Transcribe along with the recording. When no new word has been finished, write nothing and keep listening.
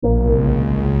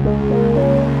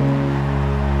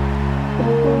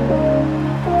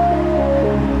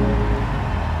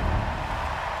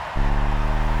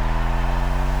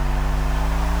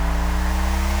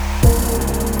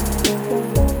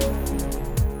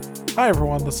Hi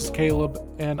everyone, this is Caleb,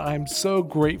 and I'm so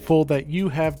grateful that you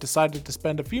have decided to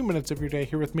spend a few minutes of your day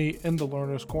here with me in the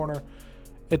Learner's Corner.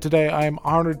 And today I am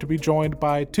honored to be joined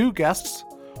by two guests.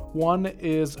 One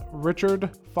is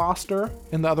Richard Foster,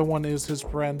 and the other one is his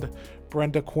friend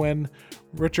Brenda Quinn.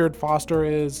 Richard Foster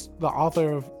is the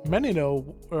author of many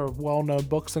well-known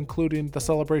books, including The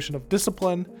Celebration of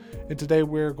Discipline, and today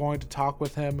we're going to talk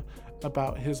with him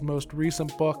about his most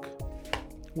recent book,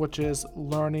 which is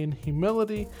Learning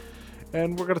Humility.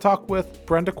 And we're going to talk with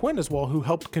Brenda Quinn as well, who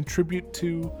helped contribute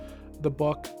to the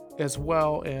book as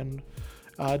well and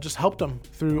just helped him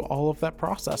through all of that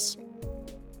process.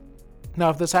 Now,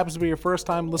 if this happens to be your first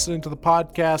time listening to the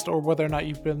podcast, or whether or not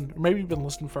you've been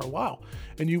listening for a while,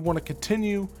 and you want to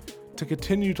continue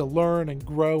to learn and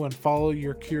grow and follow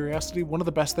your curiosity, one of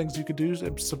the best things you could do is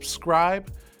subscribe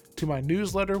to my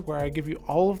newsletter, where I give you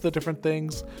all of the different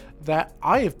things that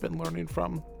I have been learning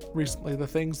from recently, the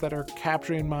things that are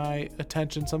capturing my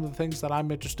attention, some of the things that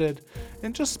I'm interested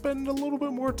in just spending a little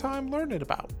bit more time learning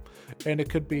about. And it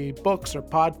could be books or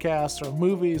podcasts or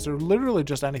movies or literally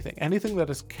just anything that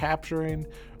is capturing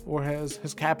or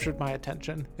has captured my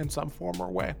attention in some form or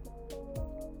way.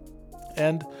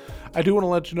 And I do want to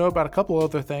let you know about a couple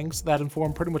other things that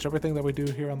inform pretty much everything that we do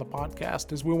here on the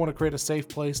podcast. Is we want to create a safe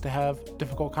place to have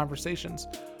difficult conversations,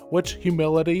 which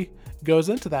humility goes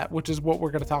into that, which is what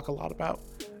we're going to talk a lot about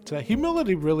today.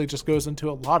 Humility really just goes into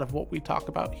a lot of what we talk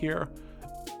about here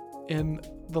in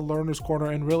the Learner's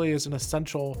Corner, and really is an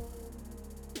essential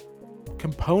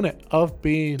component of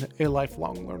being a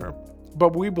lifelong learner.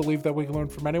 But we believe that we can learn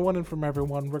from anyone and from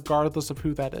everyone, regardless of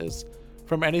who that is.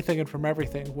 From anything and from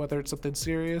everything, whether it's something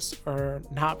serious or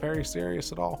not very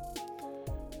serious at all.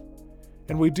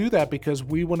 And we do that because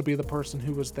we want to be the person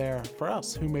who was there for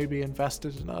us, who maybe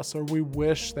invested in us, or we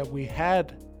wish that we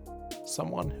had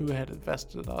someone who had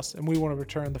invested in us, and we want to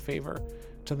return the favor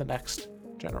to the next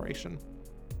generation.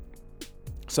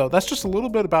 So that's just a little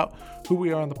bit about who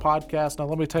we are on the podcast. Now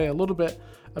let me tell you a little bit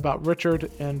about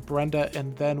Richard and Brenda,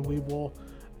 and then we will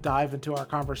dive into our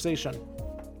conversation.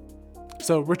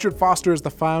 So Richard Foster is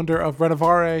the founder of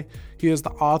Renovare. He is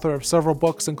the author of several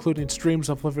books, including Streams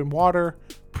of Living Water,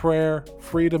 Prayer,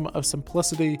 Freedom of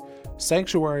Simplicity,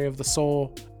 Sanctuary of the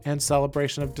Soul, and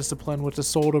Celebration of Discipline, which has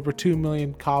sold over 2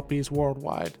 million copies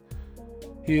worldwide.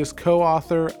 He is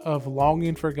co-author of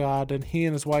Longing for God, and he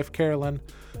and his wife Carolyn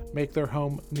make their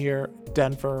home near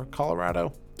Denver,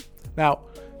 Colorado. Now,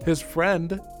 his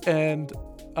friend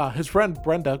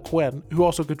Brenda Quinn, who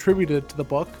also contributed to the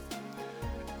book,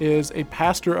 is a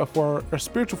pastor of a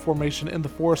spiritual formation in the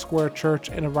Foursquare Church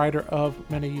and a writer of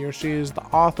many years. She is the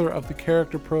author of the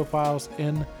character profiles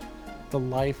in the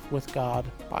Life with God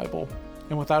Bible.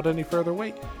 And without any further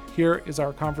wait, here is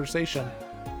our conversation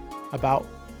about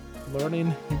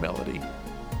learning humility.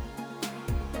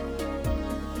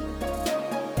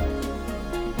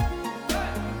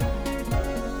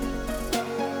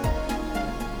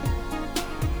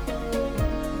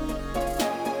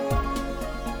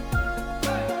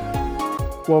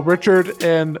 Well, Richard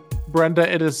and Brenda,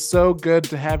 it is so good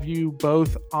to have you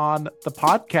both on the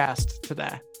podcast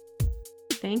today.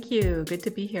 Thank you. Good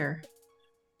to be here.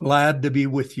 Glad to be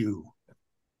with you.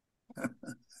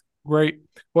 Great.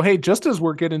 Well, hey, just as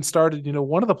we're getting started,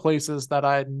 one of the places that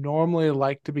I normally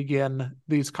like to begin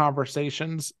these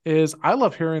conversations is I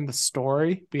love hearing the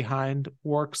story behind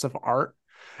works of art.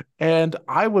 And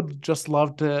I would just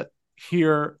love to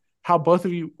hear how both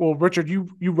of you, well, Richard, you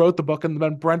wrote the book, and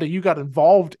then Brenda, you got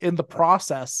involved in the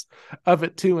process of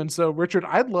it too. And so, Richard,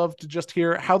 I'd love to just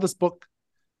hear how this book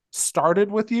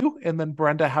started with you, and then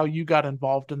Brenda, how you got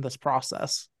involved in this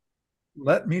process.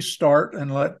 Let me start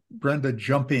and let Brenda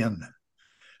jump in.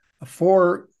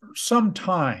 For some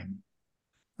time,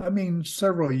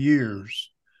 several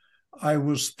years, I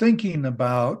was thinking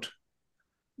about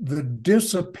the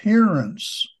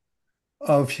disappearance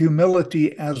of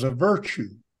humility as a virtue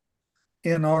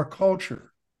in our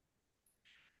culture,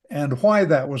 and why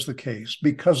that was the case,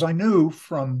 because I knew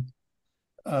from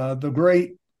the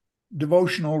great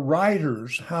devotional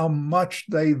writers how much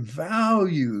they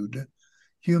valued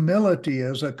humility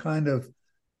as a kind of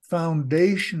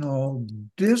foundational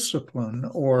discipline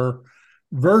or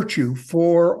virtue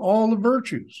for all the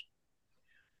virtues.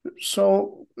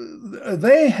 So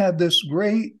they had this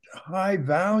great high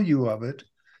value of it,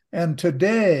 and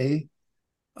today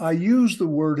I use the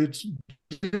word it's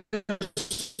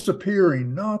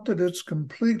disappearing, not that it's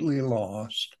completely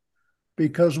lost,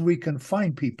 because we can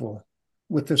find people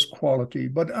with this quality,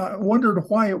 but I wondered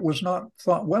why it was not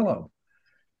thought well of.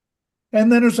 And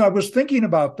then as I was thinking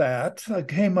about that, I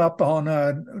came up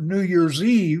on New Year's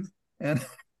Eve, and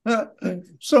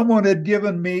Someone had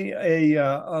given me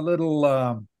a little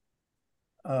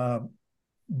uh,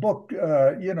 book,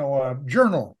 a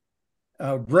journal,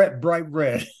 bright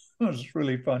red. It was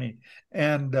really funny.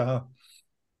 And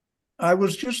I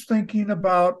was just thinking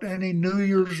about any New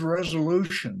Year's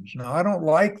resolutions. Now, I don't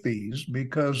like these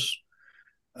because,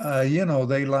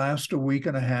 they last a week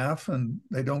and a half and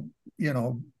they don't,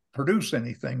 produce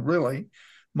anything really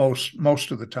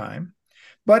most of the time.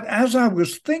 But as I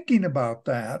was thinking about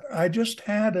that, I just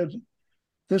had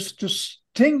this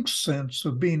distinct sense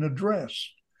of being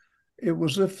addressed. It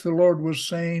was as if the Lord was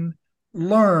saying,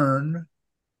 learn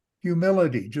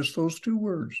humility, just those two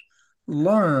words,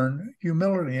 learn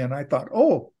humility. And I thought,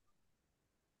 oh,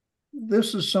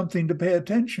 this is something to pay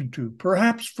attention to,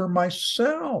 perhaps for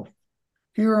myself.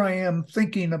 Here I am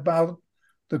thinking about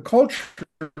the culture,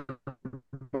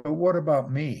 but what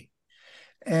about me?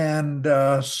 And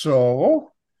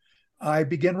so I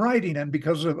began writing. And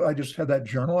because I just had that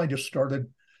journal, I just started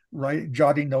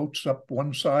jotting notes up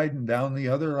one side and down the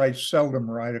other. I seldom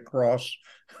write across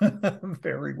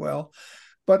very well.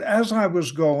 But as I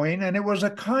was going, and it was a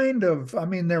kind of,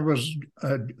 there was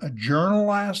a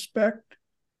journal aspect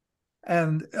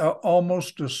and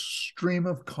almost a stream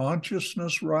of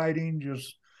consciousness writing,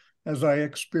 just as I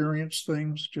experienced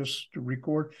things, just to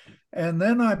record. And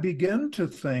then I began to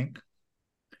think,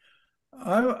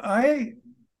 I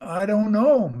don't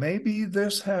know, maybe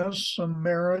this has some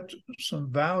merit,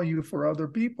 some value for other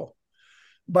people.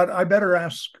 But I better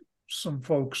ask some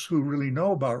folks who really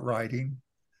know about writing.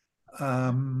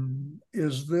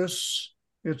 It's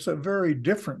a very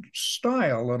different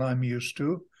style than I'm used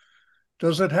to.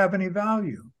 Does it have any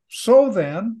value? So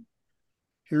then,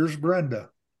 here's Brenda,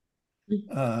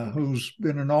 who's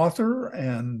been an author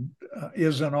and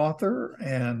is an author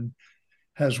and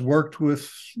has worked with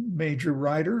major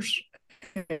writers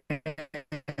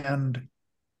and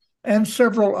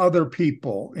several other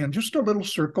people in just a little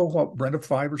circle, what, Brenda,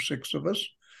 5 or 6 of us.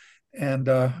 And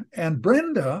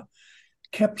Brenda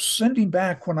kept sending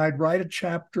back when I'd write a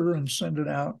chapter and send it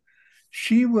out.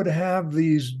 She would have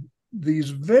these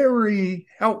very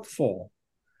helpful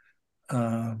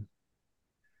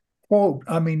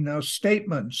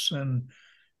statements and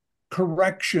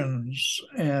corrections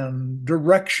and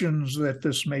directions that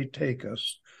this may take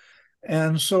us.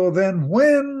 And so then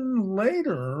when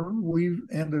later we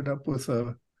ended up with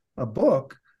a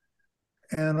book,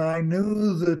 and I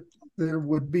knew that there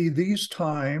would be these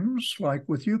times, like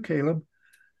with you, Caleb,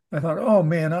 I thought, oh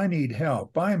man, I need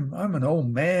help. I'm an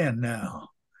old man now.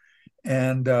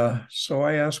 And so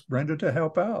I asked Brenda to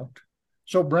help out.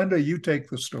 So Brenda, you take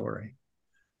the story.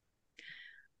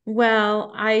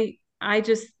 Well, I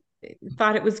just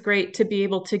thought it was great to be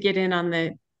able to get in on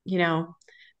the,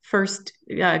 first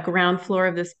ground floor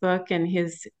of this book and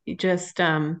his just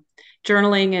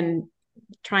journaling and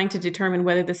trying to determine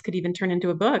whether this could even turn into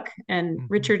a book. And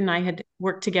Richard and I had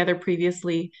worked together previous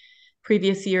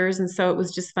years. And so it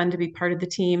was just fun to be part of the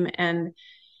team and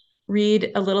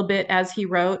read a little bit as he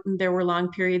wrote. And there were long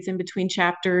periods in between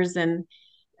chapters. And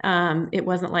it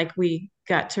wasn't like we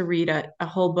got to read a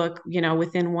whole book,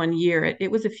 within 1 year.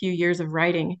 It was a few years of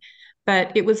writing,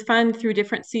 but it was fun through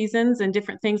different seasons and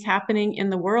different things happening in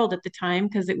the world at the time,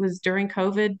 because it was during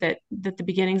COVID that the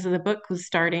beginnings of the book was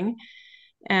starting.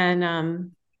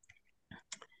 And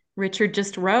Richard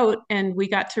just wrote, and we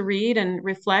got to read and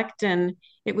reflect. And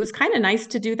it was kind of nice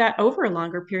to do that over a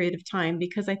longer period of time,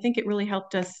 because I think it really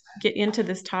helped us get into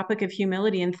this topic of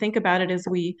humility and think about it as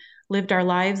we lived our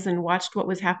lives and watched what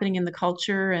was happening in the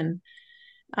culture. And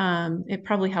it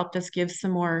probably helped us give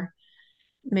some more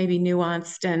maybe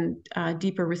nuanced and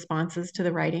deeper responses to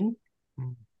the writing.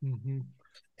 Mm-hmm.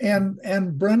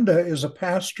 And Brenda is a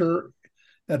pastor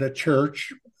at a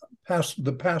church,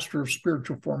 the pastor of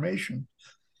spiritual formation.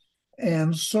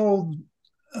 And so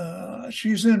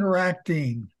she's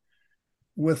interacting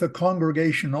with a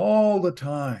congregation all the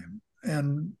time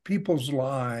and people's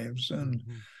lives. And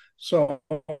so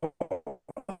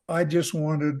I just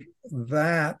wanted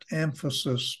that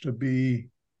emphasis to be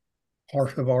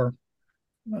part of our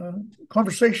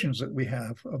conversations that we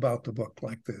have about the book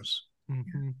like this.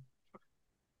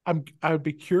 I would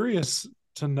be curious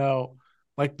to know,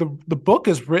 like the book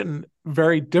is written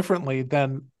very differently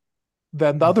than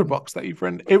the other books that you've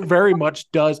written. It very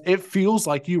much does. It feels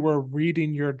like you were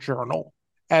reading your journal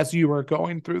as you were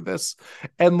going through this.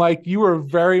 And like, you were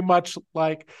very much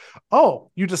like,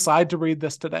 oh, you decide to read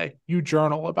this today. You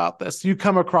journal about this. You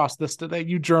come across this today.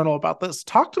 You journal about this.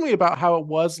 Talk to me about how it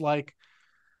was like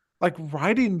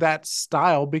writing that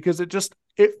style, because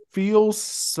it feels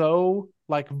so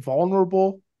like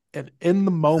vulnerable and in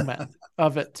the moment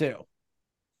of it too.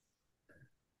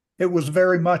 it was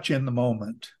very much in the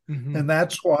moment. Mm-hmm. And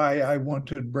that's why I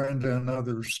wanted Brenda and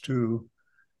others to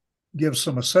give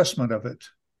some assessment of it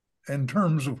in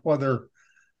terms of whether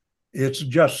it's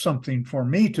just something for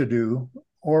me to do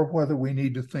or whether we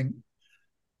need to think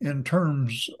in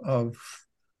terms of,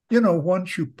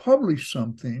 once you publish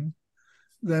something,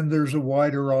 then there's a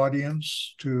wider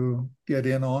audience to get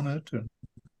in on it. And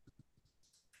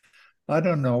I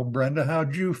don't know, Brenda,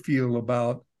 how'd you feel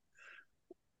about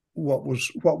what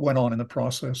went on in the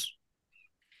process?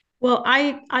 Well,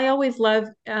 I always love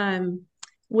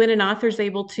when an author's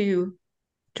able to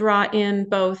draw in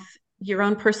both your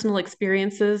own personal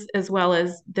experiences as well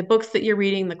as the books that you're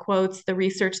reading, the quotes, the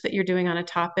research that you're doing on a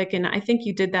topic. And I think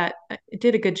you did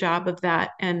a good job of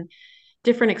that. And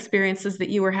different experiences that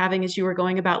you were having as you were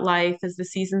going about life, as the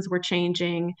seasons were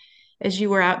changing, as you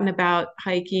were out and about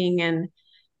hiking and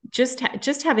just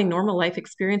having normal life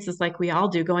experiences like we all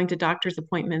do, going to doctor's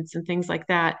appointments and things like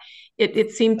that.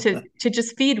 It seemed to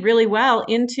just feed really well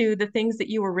into the things that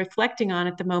you were reflecting on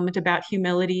at the moment about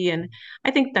humility. And I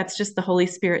think that's just the Holy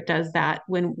Spirit does that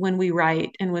when we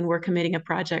write and when we're committing a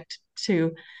project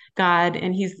to God.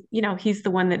 And he's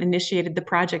the one that initiated the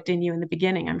project in you in the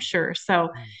beginning, I'm sure. So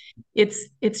it's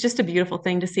just a beautiful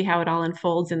thing to see how it all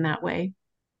unfolds in that way.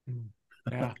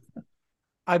 Yeah.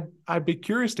 I'd be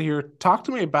curious to hear. Talk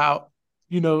to me about,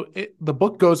 the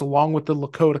book goes along with the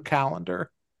Lakota calendar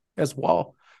as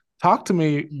well. Talk to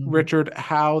me, Richard,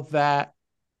 how'd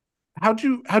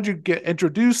you get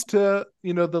introduced to,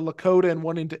 the Lakota and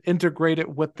wanting to integrate it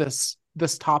with this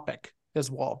topic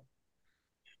as well?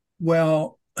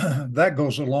 Well, that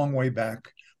goes a long way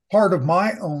back. Part of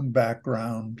my own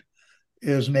background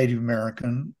is Native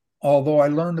American, although I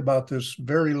learned about this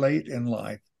very late in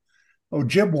life.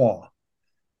 Ojibwa.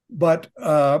 But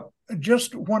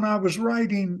just when I was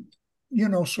writing,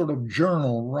 sort of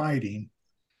journal writing,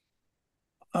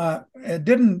 it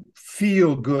didn't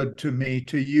feel good to me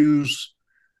to use,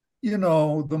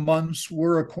 the months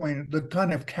we're acquainted, the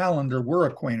kind of calendar we're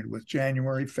acquainted with,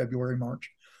 January, February, March.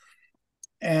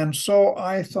 And so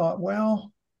I thought,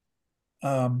 well,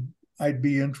 I'd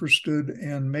be interested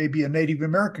in maybe a Native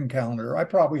American calendar. I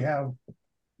probably have,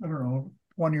 I don't know,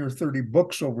 20 or 30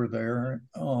 books over there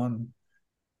on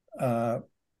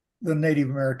the Native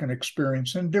American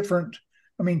experience and different.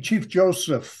 I mean, Chief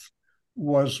Joseph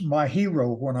was my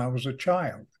hero when I was a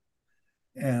child,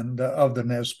 and of the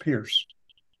Nez Perce.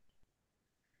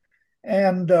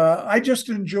 And I just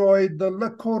enjoyed the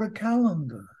Lakota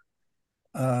calendar.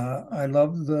 I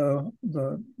love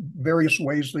the various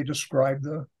ways they describe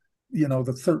the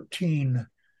 13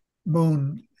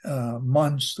 moon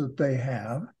months that they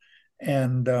have,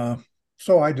 and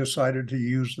so I decided to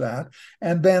use that.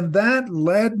 And then that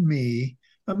led me,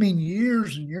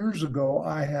 years and years ago,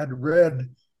 I had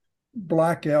read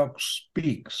Black Elk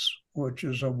Speaks, which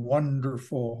is a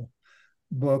wonderful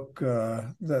book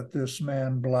that this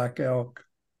man, Black Elk,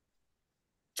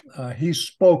 he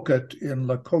spoke it in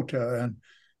Lakota and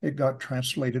it got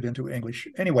translated into English.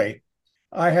 Anyway,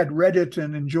 I had read it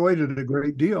and enjoyed it a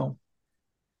great deal.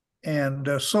 And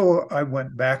so I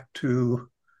went back to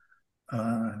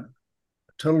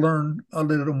learn a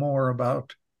little more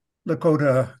about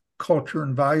Lakota culture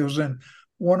and values. And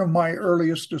one of my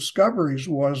earliest discoveries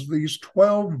was these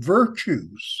 12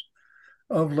 virtues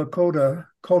of Lakota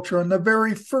culture. And the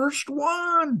very first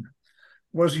one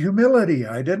was humility.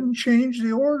 I didn't change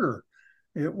the order.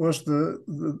 It was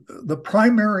the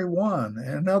primary one.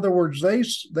 In other words,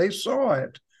 they saw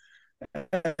it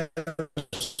as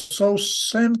so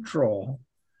central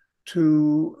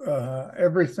to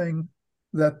everything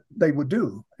that they would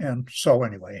do. And so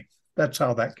anyway, that's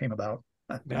how that came about.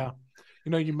 Yeah.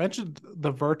 You mentioned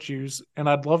the virtues, and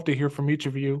I'd love to hear from each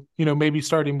of you, maybe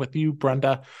starting with you,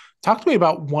 Brenda. Talk to me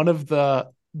about one of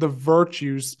the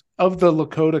virtues of the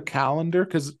Lakota calendar,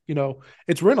 because,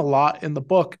 it's written a lot in the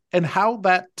book, and how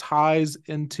that ties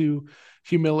into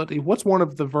humility. What's one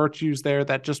of the virtues there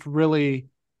that just really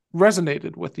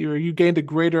resonated with you, or you gained a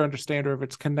greater understanding of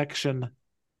its connection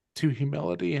to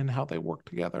humility and how they work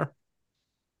together?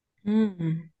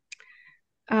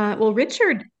 Well,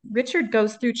 Richard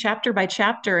goes through chapter by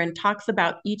chapter and talks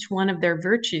about each one of their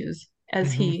virtues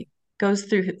as he goes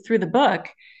through the book,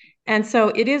 and so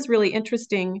it is really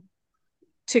interesting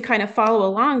to kind of follow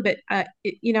along. But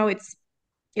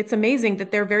it's amazing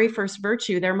that their very first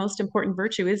virtue, their most important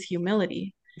virtue, is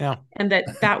humility. Yeah, and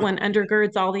that one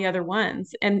undergirds all the other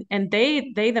ones, and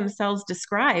they themselves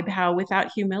describe how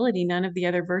without humility, none of the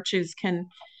other virtues can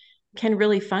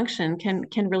really function,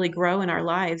 can really grow in our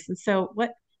lives. And so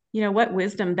what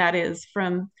wisdom that is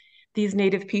from these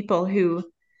native people who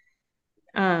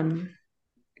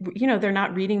they're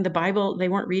not reading the Bible. They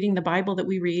weren't reading the Bible that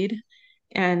we read,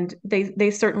 and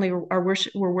they certainly were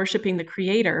worshiping the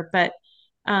Creator. But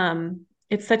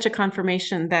it's such a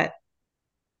confirmation that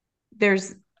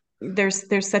there's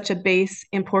there's such a base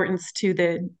importance to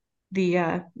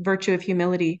the virtue of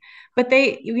humility. But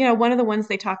one of the ones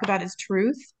they talk about is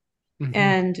truth, Mm-hmm.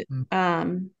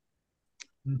 and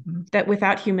that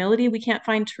without humility we can't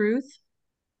find truth.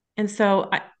 And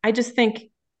so I just think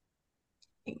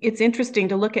it's interesting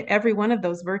to look at every one of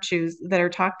those virtues that are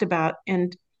talked about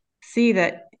and see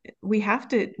that we have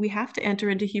to enter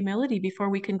into humility before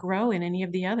we can grow in any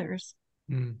of the others.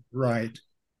 Right.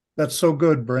 That's so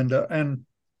good, Brenda. And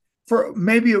for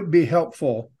maybe it would be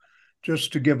helpful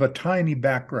just to give a tiny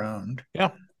background.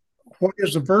 Yeah. What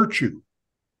is a virtue?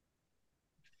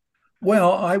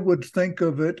 Well, I would think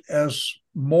of it as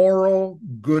moral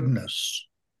goodness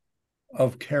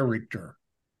of character,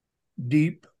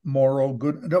 deep moral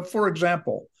good. For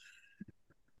example,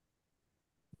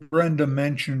 Brenda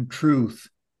mentioned truth.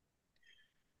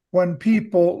 When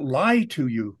people lie to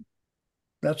you,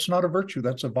 that's not a virtue,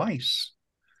 that's a vice.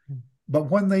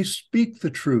 But when they speak the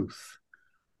truth,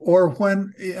 or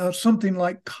when something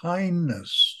like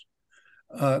kindness,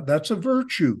 that's a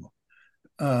virtue.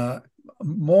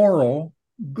 Moral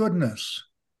goodness.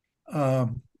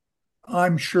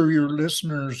 I'm sure your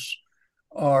listeners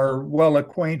are well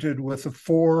acquainted with the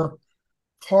 4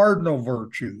 cardinal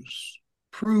virtues: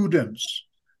 prudence,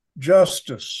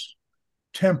 justice,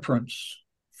 temperance,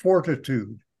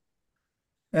 fortitude.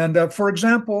 And for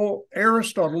example,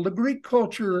 Aristotle, the Greek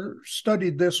culture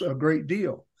studied this a great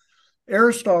deal.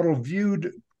 Aristotle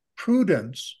viewed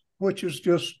prudence, which is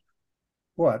just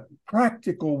what?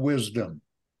 Practical wisdom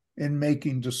in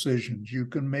making decisions. You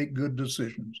can make good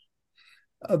decisions.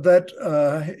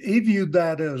 He viewed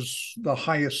that as the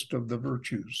highest of the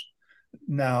virtues.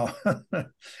 Now,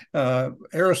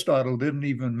 Aristotle didn't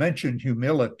even mention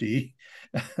humility.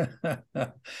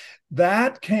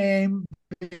 That came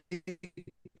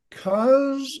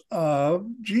because of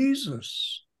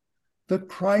Jesus, the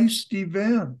Christ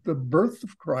event, the birth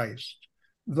of Christ,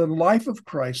 the life of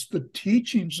Christ, the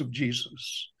teachings of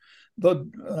Jesus, the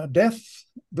death,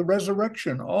 the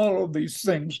resurrection. All of these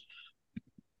things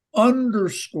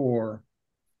underscore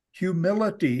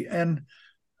humility. And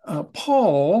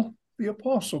Paul, the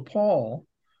Apostle Paul,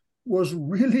 was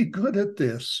really good at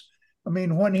this. I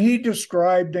mean, when he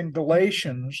described in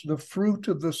Galatians the fruit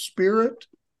of the Spirit,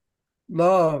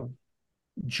 love,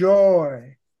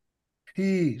 joy,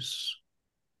 peace,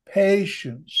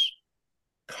 patience,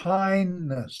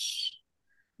 kindness,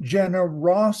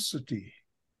 generosity,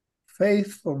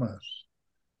 faithfulness,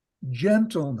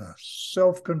 gentleness,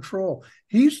 self-control.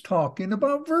 He's talking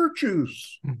about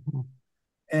virtues.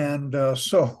 And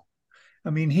so, I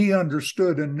mean, he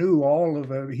understood and knew all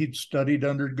of it. He'd studied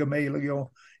under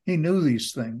Gamaliel. He knew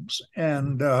these things.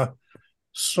 And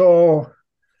so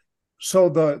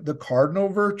the cardinal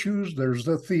virtues, there's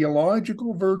the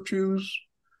theological virtues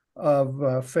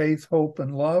of faith, hope,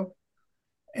 and love.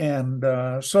 And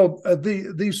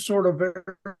these sort of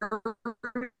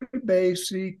very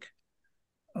basic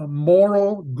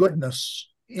moral goodness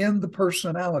in the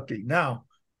personality. Now,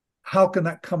 how can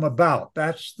that come about?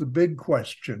 That's the big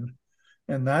question.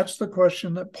 And that's the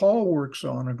question that Paul works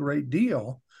on a great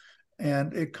deal.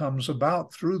 And it comes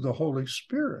about through the Holy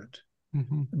Spirit.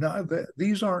 Now,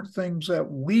 these aren't things that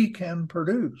we can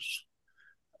produce.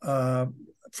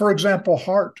 For example,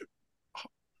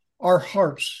 our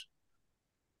hearts,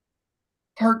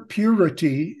 heart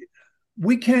purity,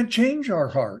 we can't change our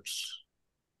hearts.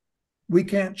 We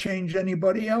can't change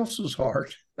anybody else's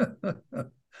heart.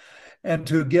 And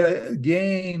to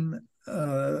gain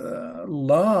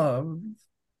love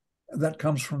that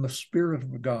comes from the Spirit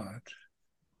of God.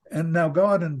 And now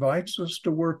God invites us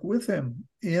to work with him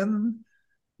in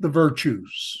the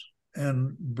virtues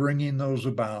and bringing those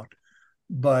about.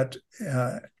 But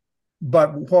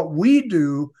what we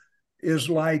do is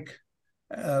like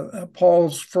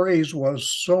Paul's phrase was,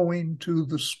 sowing to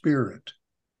the Spirit.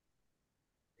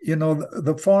 You know,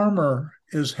 the farmer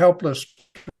is helpless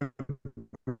to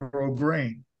grow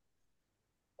grain.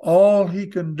 All he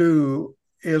can do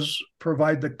is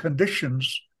provide the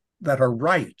conditions that are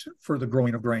right for the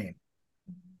growing of grain.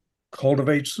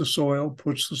 Cultivates the soil,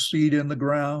 puts the seed in the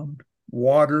ground,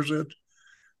 waters it,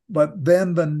 but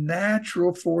then the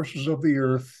natural forces of the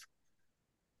earth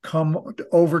come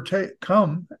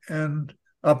and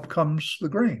up comes the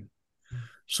grain.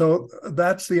 So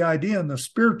that's the idea in the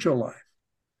spiritual life.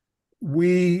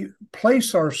 We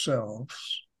place ourselves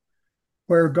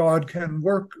where God can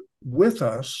work with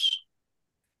us,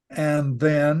 and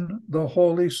then the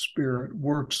Holy Spirit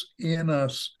works in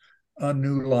us a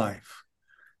new life.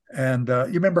 And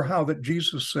you remember how that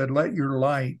Jesus said, let your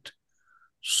light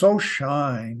so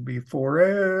shine before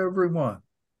everyone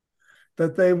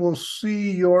that they will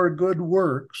see your good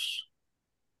works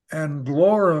and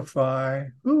glorify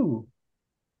who?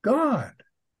 God.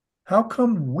 How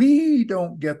come we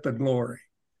don't get the glory?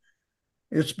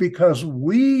 It's because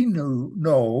we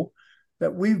know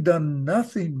that we've done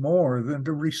nothing more than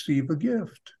to receive a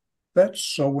gift. That's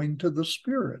sowing to the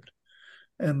Spirit.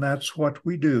 And that's what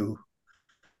we do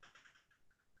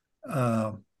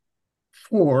uh,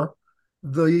 for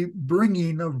the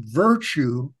bringing of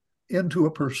virtue into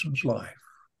a person's life.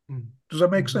 Does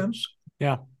that make sense?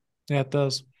 Yeah. Yeah, it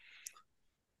does.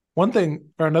 One thing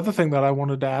or another thing that I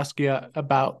wanted to ask you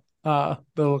about the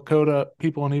Lakota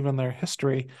people and even their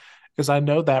history is I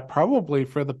know that probably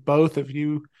for the both of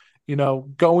you,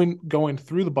 going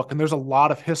through the book, and there's a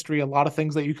lot of history, a lot of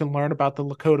things that you can learn about the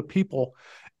Lakota people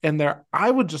in there. I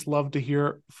would just love to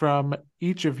hear from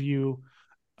each of you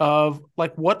of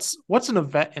like what's an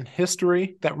event in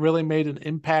history that really made an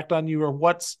impact on you, or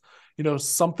what's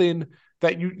something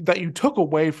that you took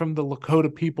away from the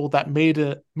Lakota people that made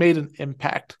an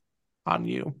impact on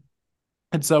you.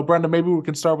 And so, Brenda, maybe we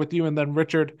can start with you, and then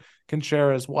Richard can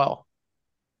share as well.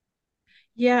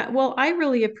 Yeah, well, I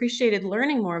really appreciated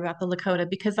learning more about the Lakota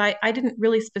because I didn't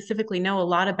really specifically know a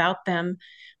lot about them.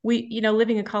 We,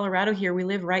 living in Colorado here, we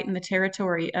live right in the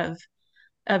territory of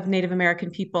Native American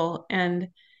people and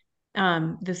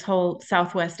this whole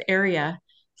Southwest area.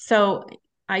 So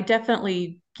I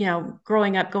definitely,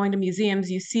 growing up, going to museums,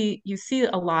 you see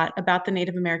a lot about the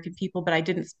Native American people, but I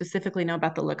didn't specifically know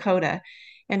about the Lakota.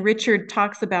 And Richard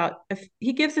talks about,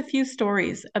 he gives a few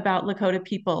stories about Lakota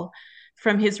people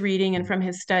from his reading and from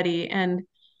his study. And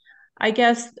I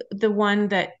guess the one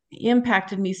that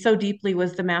impacted me so deeply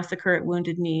was the massacre at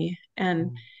Wounded Knee,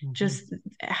 and just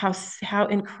how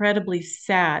incredibly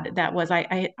sad that was.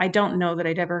 I don't know that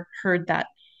I'd ever heard that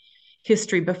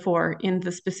history before in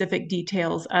the specific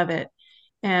details of it.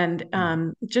 And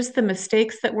just the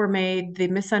mistakes that were made, the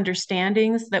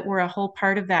misunderstandings that were a whole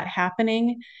part of that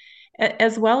happening,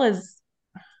 as well as,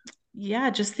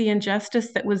 yeah, just the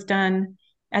injustice that was done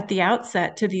at the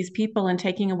outset to these people and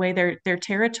taking away their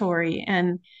territory.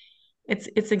 And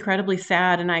it's incredibly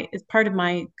sad. And it's part of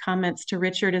my comments to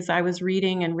Richard as I was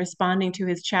reading and responding to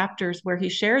his chapters where he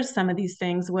shares some of these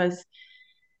things was,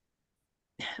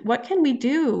 what can we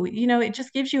do? It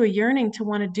just gives you a yearning to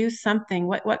want to do something.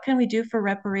 What can we do for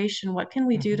reparation? What can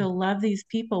we do to love these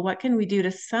people? What can we do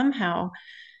to somehow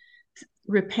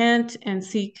repent and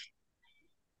seek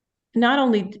not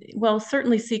only, well,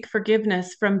 certainly seek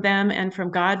forgiveness from them and from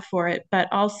God for it,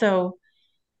 but also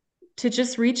to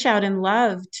just reach out in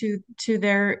love to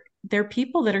their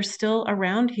people that are still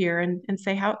around here and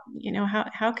say, how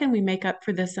can we make up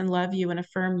for this and love you and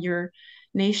affirm your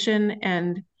nation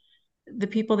and the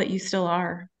people that you still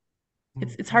are.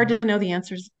 It's hard to know the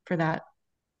answers for that.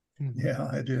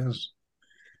 Yeah, it is.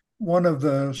 One of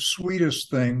the sweetest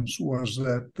things was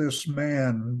that this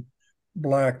man,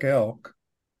 Black Elk,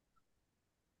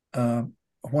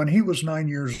 when he was 9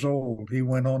 years old, he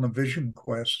went on a vision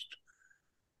quest,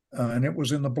 and it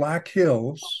was in the Black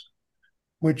Hills,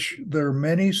 which there are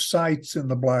many sites in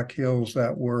the Black Hills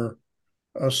that were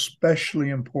especially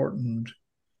important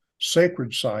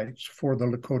sacred sites for the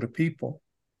Lakota people.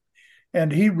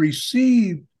 And he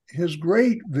received his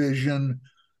great vision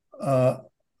of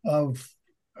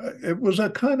it was a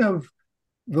kind of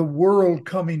the world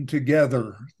coming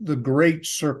together, the great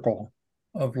circle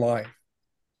of life.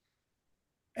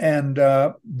 And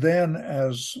then,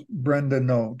 as Brenda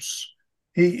notes,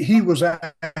 he was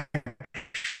actually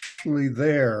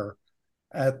there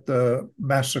at the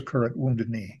massacre at Wounded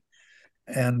Knee.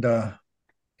 And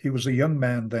he was a young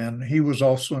man then. He was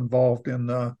also involved in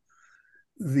the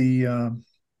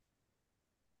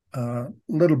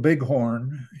Little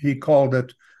Bighorn. He called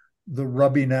it the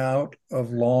rubbing out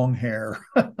of long hair.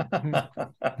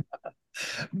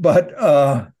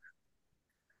 But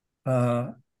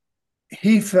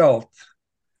he felt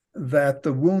that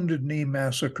the Wounded Knee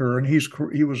massacre, and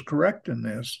he was correct in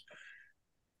this,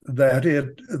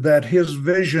 that his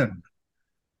vision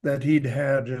that he'd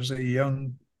had as a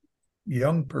young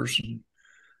person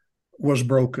was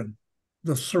broken.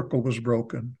 The circle was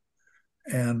broken,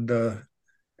 and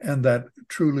that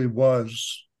truly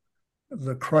was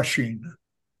the crushing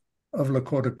of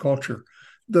Lakota culture.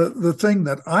 The thing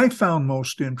that I found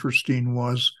most interesting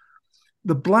was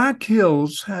the Black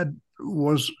Hills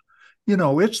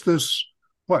it's this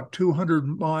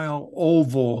 200-mile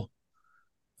oval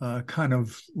kind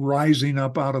of rising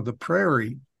up out of the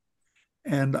prairie,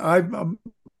 and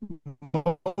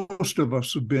most most of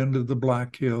us have been to the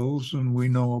Black Hills, and we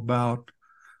know about,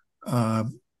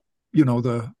 the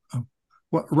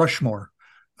Rushmore,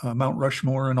 Mount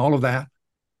Rushmore, and all of that.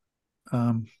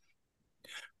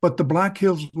 But the Black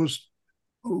Hills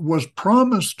was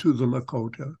promised to the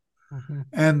Lakota, mm-hmm.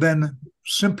 and then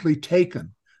simply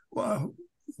taken.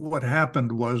 What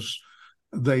happened was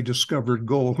they discovered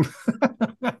gold.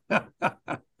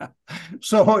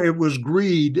 So it was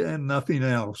greed and nothing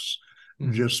else,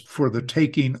 mm-hmm. just for the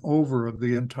taking over of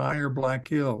the entire Black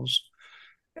Hills.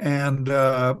 And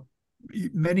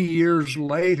many years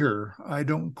later, I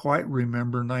don't quite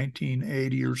remember,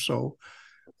 1980 or so,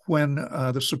 when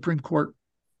the Supreme Court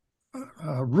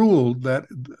ruled that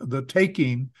the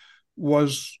taking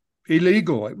was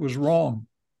illegal, it was wrong.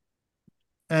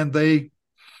 And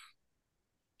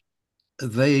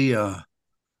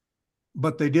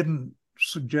but they didn't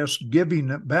suggest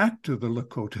giving it back to the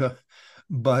Lakota,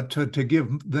 but to give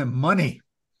them money.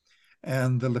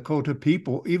 And the Lakota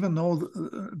people, even though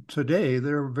today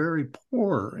they're very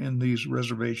poor in these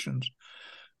reservations,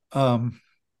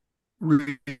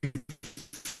 refused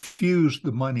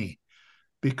the money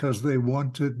because they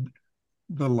wanted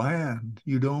the land.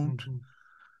 You don't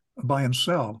mm-hmm. buy and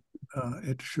sell.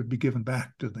 It should be given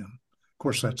back to them. Of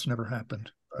course, that's never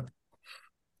happened, but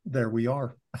there we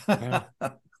are. Yeah.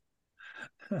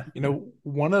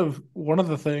 One of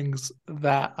the things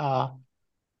that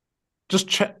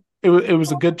it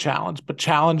was a good challenge, but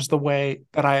challenged the way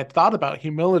that I had thought about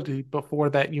humility before,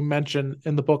 that you mentioned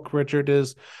in the book, Richard,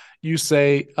 is you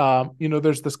say,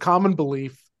 there's this common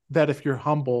belief that if you're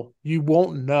humble, you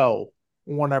won't know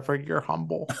whenever you're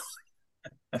humble.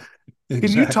 Exactly.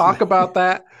 Can you talk about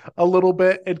that a little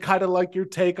bit and kind of like your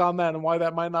take on that and why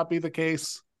that might not be the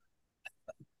case?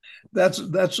 That's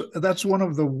one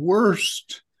of the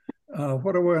worst,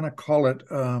 what do I want to call it,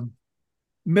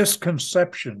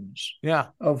 misconceptions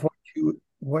of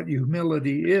what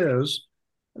humility is,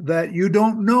 that you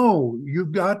don't know.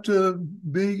 You've got to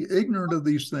be ignorant of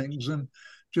these things and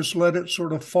just let it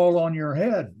sort of fall on your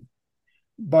head.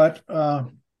 But I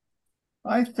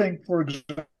think, for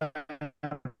example,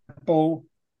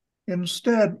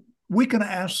 instead, we can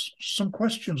ask some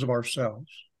questions of ourselves.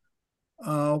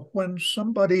 When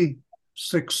somebody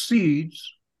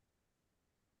succeeds,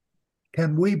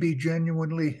 can we be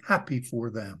genuinely happy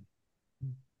for them?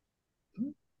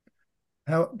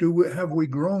 Have we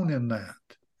grown in that?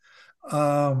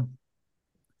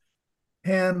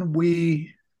 Can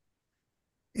we,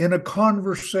 in a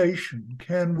conversation,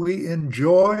 can we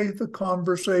enjoy the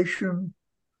conversation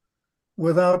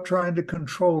without trying to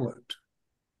control it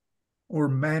or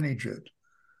manage it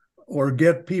or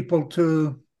get people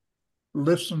to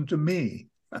listen to me?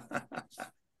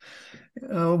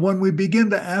 When we begin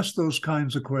to ask those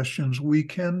kinds of questions, we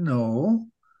can know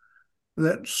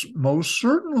that most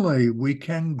certainly we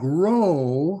can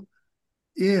grow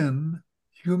in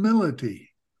humility.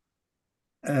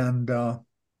 And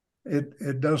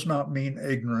it does not mean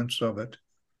ignorance of it.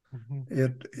 Mm-hmm.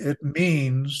 It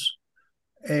means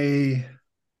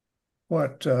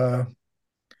what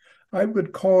I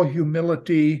would call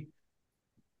humility.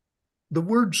 The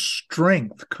word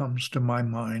strength comes to my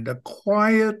mind, a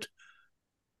quiet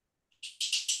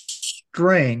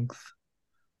strength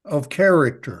of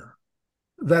character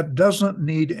that doesn't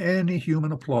need any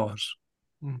human applause.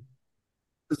 Mm.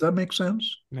 Does that make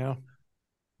sense? Yeah.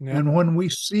 Yeah. And when we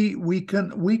see, we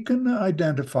can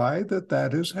identify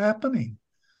that is happening.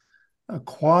 A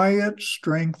quiet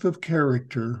strength of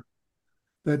character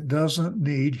that doesn't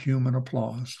need human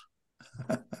applause.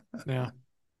 Yeah.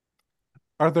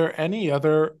 Are there any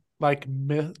other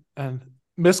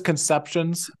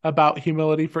misconceptions about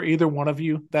humility for either one of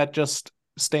you that just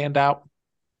stand out?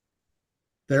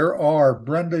 There are.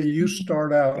 Brenda, you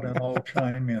start out and I'll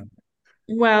chime in.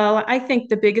 Well, I think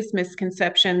the biggest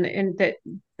misconception, and that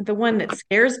the one that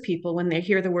scares people when they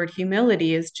hear the word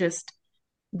humility, is just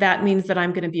that means that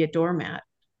I'm going to be a doormat.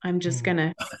 I'm just going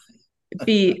to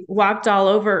be walked all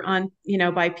over on,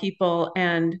 by people,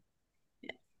 and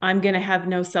I'm going to have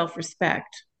no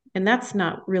self-respect. And that's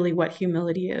not really what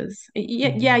humility is.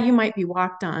 Yeah, you might be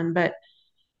walked on, but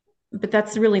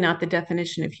that's really not the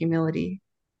definition of humility.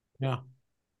 Yeah.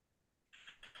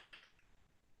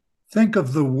 Think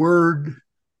of the word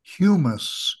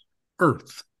humus,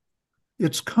 earth.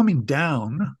 It's coming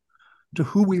down to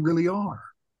who we really are.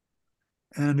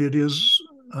 And it is,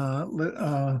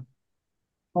 Paul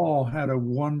had a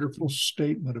wonderful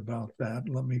statement about that.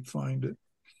 Let me find it.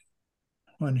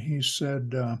 When he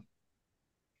said,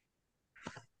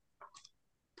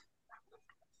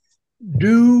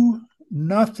 do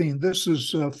nothing. This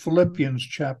is Philippians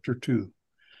chapter 2.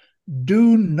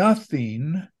 Do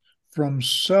nothing from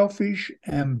selfish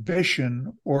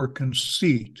ambition or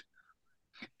conceit.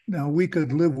 Now, we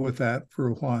could live with that for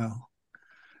a while.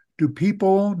 Do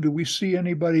we see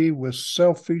anybody with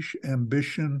selfish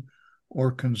ambition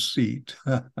or conceit?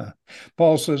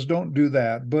 Paul says, don't do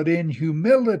that. But in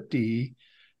humility,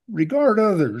 regard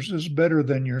others as better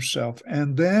than yourself.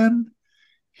 And then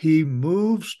he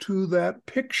moves to that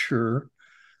picture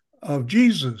of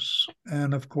Jesus.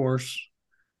 And of course,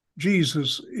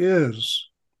 Jesus is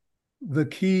the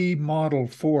key model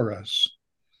for us.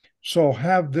 So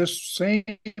have this same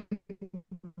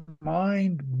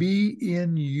mind be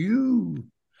in you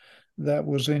that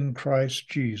was in Christ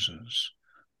Jesus,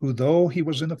 who, though he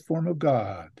was in the form of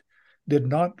God, did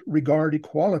not regard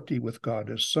equality with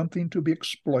God as something to be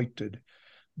exploited,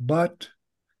 but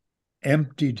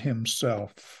emptied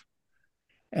himself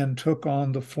and took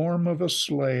on the form of a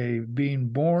slave, being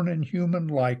born in human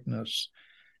likeness,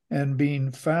 and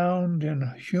being found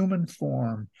in human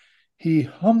form, he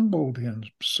humbled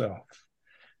himself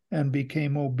and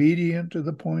became obedient to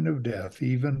the point of death,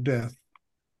 even death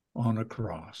on a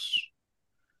cross.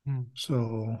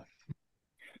 So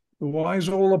the wise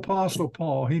old Apostle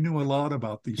Paul, he knew a lot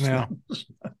about these things.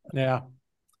 Yeah.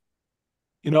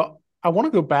 I want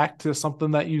to go back to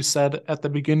something that you said at the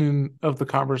beginning of the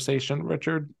conversation,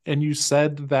 Richard. And you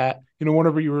said that,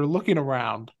 whenever you were looking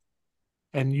around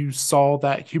and you saw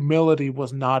that humility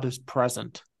was not as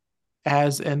present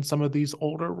as in some of these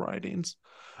older writings,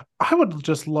 I would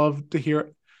just love to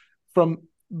hear from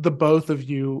the both of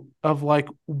you of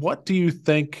what do you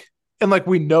think? And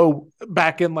we know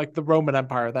back in the Roman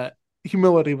Empire that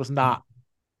humility was not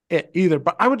it either,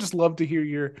 but I would just love to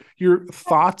hear your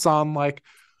thoughts on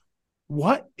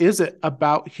what is it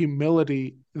about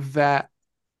humility that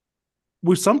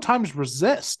we sometimes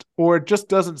resist, or it just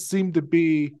doesn't seem to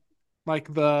be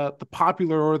the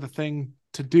popular or the thing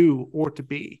to do or to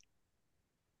be?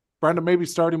 Brenda, maybe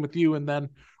starting with you, and then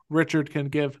Richard can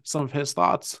give some of his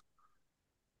thoughts.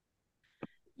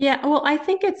 Yeah, well, I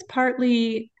think it's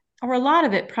partly, or a lot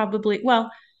of it probably,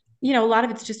 well, a lot of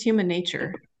it's just human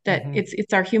nature, that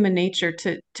it's our human nature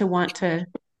to want to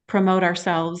promote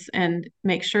ourselves and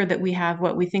make sure that we have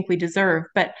what we think we deserve.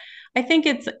 But I think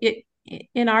it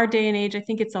in our day and age, I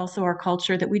think it's also our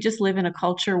culture, that we just live in a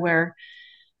culture where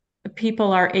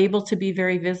people are able to be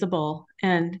very visible,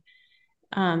 and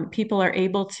people are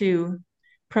able to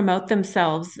promote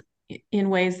themselves in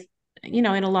ways, in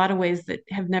a lot of ways that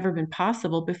have never been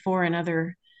possible before in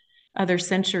other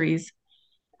centuries.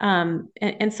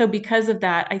 And so because of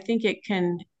that, I think it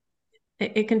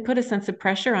can put a sense of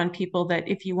pressure on people that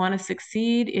if you want to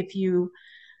succeed, if you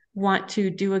want to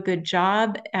do a good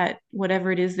job at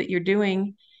whatever it is that you're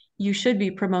doing, you should be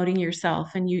promoting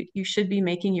yourself, and you should be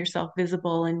making yourself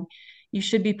visible, and you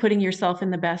should be putting yourself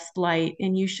in the best light,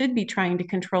 and you should be trying to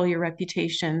control your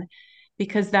reputation,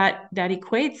 because that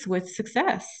equates with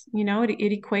success.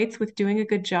 It equates with doing a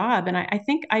good job. And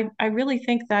I really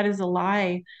think that is a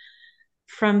lie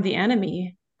from the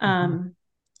enemy. In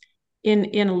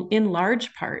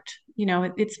large part,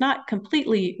 it's not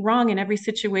completely wrong in every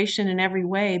situation in every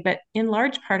way, but in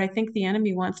large part, I think the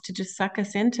enemy wants to just suck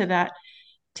us into that,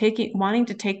 wanting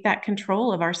to take that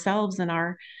control of ourselves and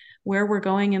where we're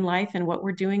going in life and what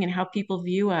we're doing and how people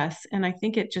view us. And I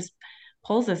think it just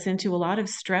pulls us into a lot of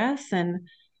stress and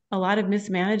a lot of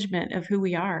mismanagement of who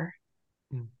we are.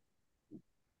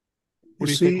 What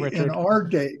do you think, Richard?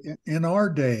 In our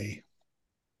day,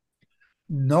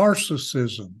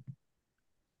 narcissism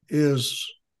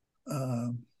is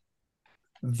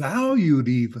valued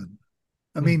even.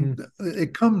 I mean,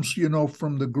 it comes,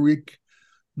 from the Greek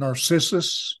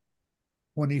Narcissus,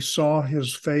 when he saw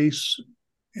his face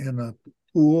in a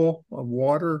pool of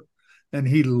water, and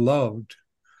he loved,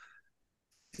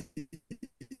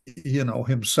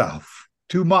 himself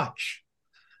too much.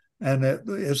 And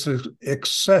it's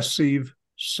excessive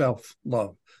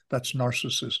self-love. That's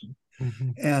narcissism.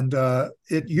 And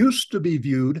it used to be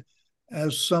viewed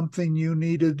as something you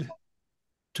needed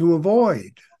to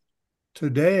avoid.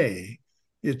 Today,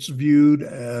 it's viewed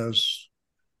as,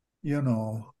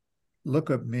 look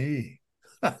at me.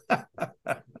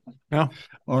 Yeah.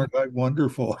 Aren't I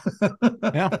wonderful?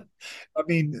 Yeah. I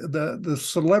mean, the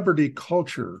celebrity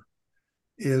culture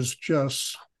is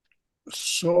just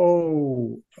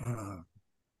so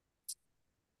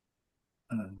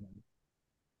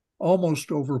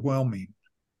almost overwhelming.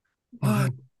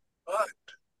 But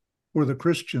for the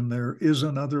Christian, there is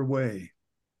another way.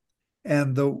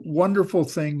 And the wonderful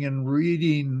thing in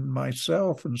reading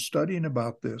myself and studying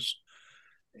about this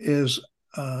is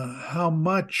how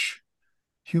much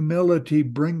humility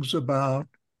brings about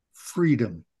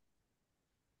freedom.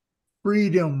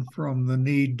 freedom from the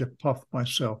need to puff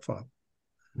myself up,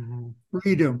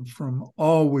 freedom from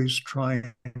always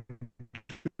trying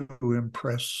to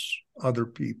impress other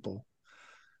people,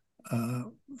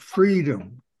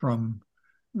 freedom from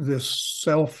this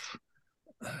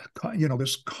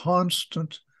this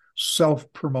constant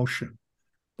self-promotion.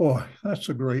 Boy, that's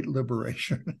a great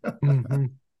liberation. Mm-hmm.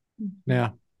 Yeah.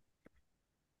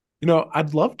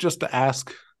 I'd love just to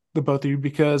ask the both of you,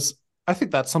 because I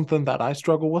think that's something that I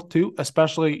struggle with too,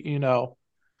 especially,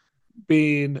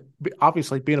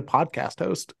 obviously being a podcast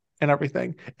host and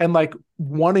everything, and like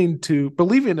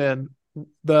believing in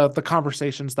the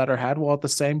conversations that are had, while at the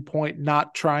same point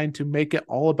not trying to make it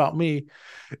all about me.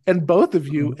 And both of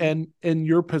you and in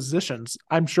your positions,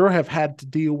 I'm sure, have had to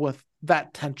deal with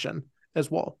that tension as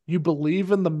well. You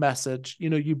believe in the message,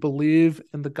 you believe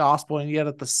in the gospel, and yet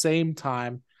at the same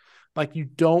time, like, you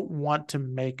don't want to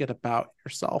make it about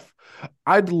yourself.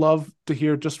 I'd love to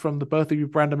hear just from the both of you,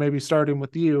 Brenda, maybe starting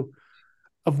with you,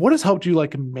 of what has helped you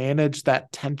like manage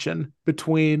that tension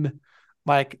between,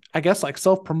 like, I guess, like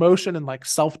self-promotion and like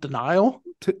self-denial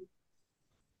to.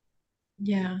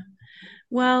 Yeah.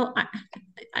 Well,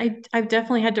 I've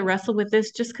definitely had to wrestle with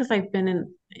this, just because I've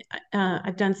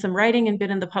done some writing and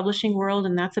been in the publishing world,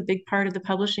 and that's a big part of the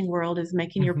publishing world, is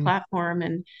making your platform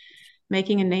and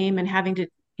making a name, and having to,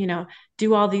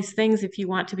 do all these things if you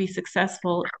want to be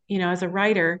successful, as a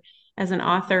writer, as an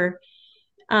author.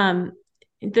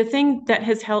 The thing that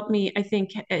has helped me, I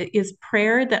think, is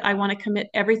prayer, that I want to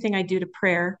commit everything I do to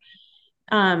prayer,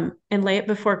 and lay it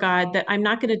before God, that I'm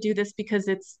not going to do this because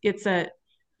it's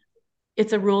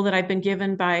a rule that I've been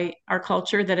given by our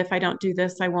culture, that if I don't do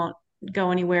this, I won't go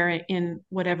anywhere in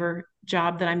whatever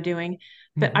job that I'm doing.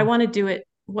 But I want to do it.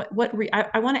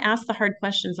 I want to ask the hard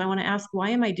questions. I want to ask, why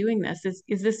am I doing this?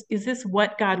 Is this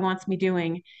what God wants me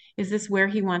doing? Is this where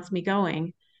He wants me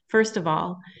going? First of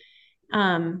all,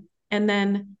 and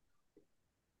then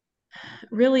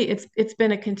really, it's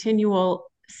been a continual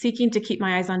seeking to keep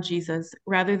my eyes on Jesus,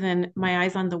 rather than my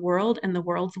eyes on the world and the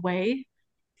world's way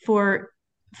for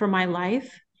my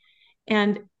life,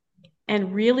 and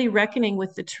really reckoning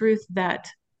with the truth that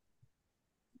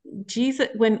Jesus,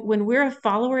 when we're a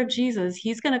follower of Jesus,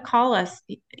 He's going to call us,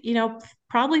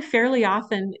 probably fairly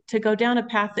often, to go down a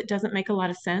path that doesn't make a lot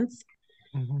of sense.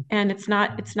 And it's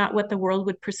not what the world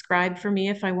would prescribe for me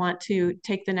if I want to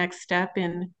take the next step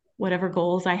in whatever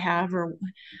goals I have, or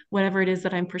whatever it is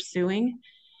that I'm pursuing.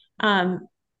 um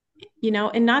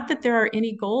and not that there are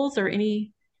any goals or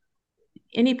any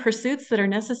pursuits that are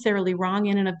necessarily wrong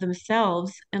in and of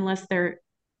themselves, unless they're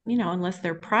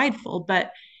prideful.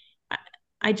 But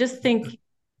I just think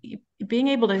being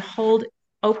able to hold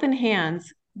open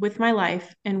hands with my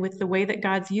life and with the way that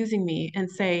God's using me, and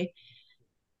say,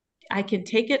 I can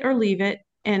take it or leave it,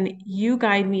 and you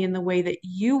guide me in the way that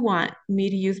you want me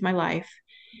to use my life.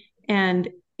 And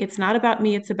it's not about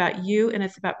me, it's about you, and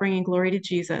it's about bringing glory to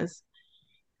Jesus.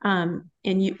 And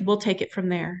we'll take it from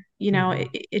there.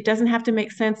 It doesn't have to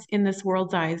make sense in this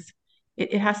world's eyes.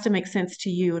 It has to make sense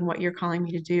to you and what you're calling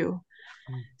me to do.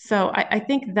 So I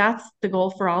think that's the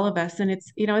goal for all of us. And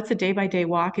it's a day by day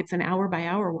walk. It's an hour by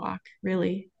hour walk,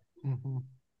 really.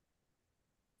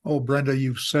 Oh, Brenda,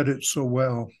 you've said it so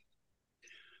well.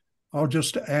 I'll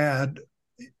just add,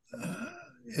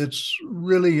 it's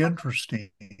really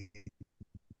interesting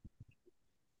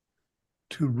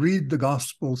to read the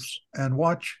Gospels and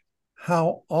watch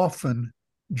how often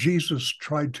Jesus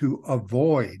tried to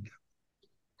avoid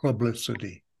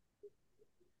publicity.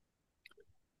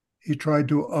 He tried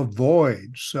to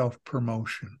avoid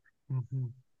self-promotion.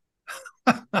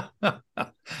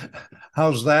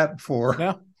 How's that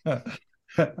for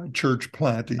church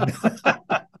planting?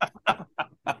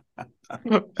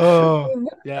 Oh,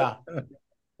 yeah.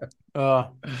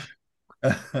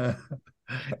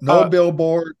 No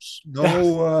billboards,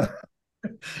 no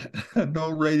no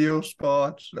radio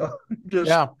spots,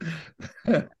 just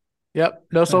Yep,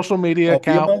 no social media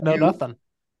account, no nothing.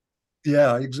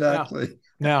 Yeah, exactly.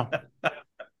 Yeah.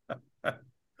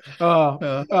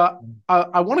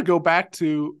 I want to go back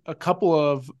to a couple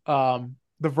of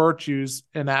the virtues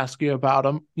and ask you about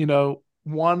them.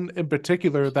 One in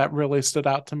particular that really stood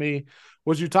out to me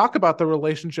was, you talk about the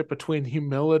relationship between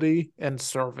humility and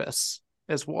service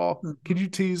as well. Could you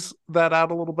tease that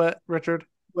out a little bit, Richard?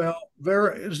 Well,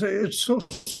 it's so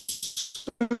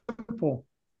simple.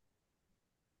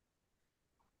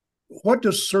 What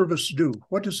does service do?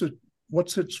 What's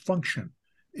its function?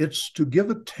 It's to give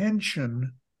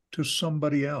attention to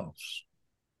somebody else.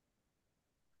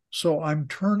 So I'm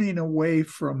turning away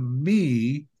from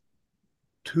me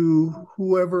to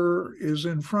whoever is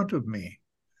in front of me,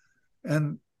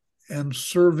 and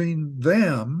serving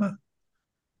them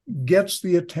gets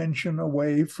the attention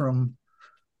away from,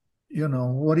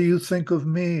 what do you think of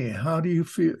me? How do you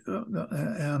feel?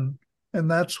 And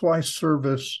that's why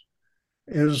service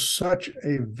is such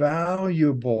a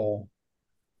valuable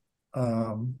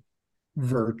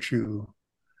virtue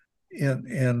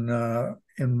in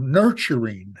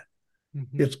nurturing.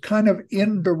 Mm-hmm. It's kind of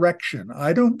indirection.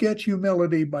 I don't get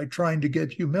humility by trying to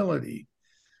get humility.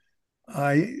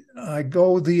 I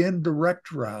go the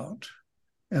indirect route,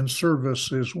 and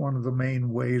service is one of the main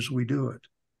ways we do it.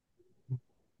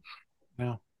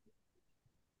 Yeah.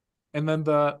 And then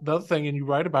the other thing, and you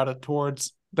write about it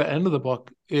towards the end of the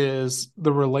book, is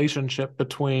the relationship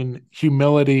between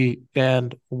humility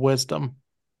and wisdom.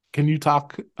 Can you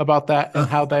talk about that and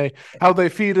how they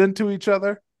feed into each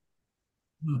other?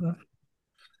 Uh-huh.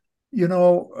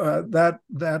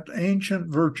 That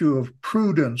ancient virtue of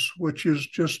prudence, which is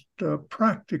just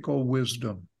practical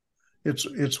wisdom.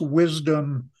 It's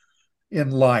wisdom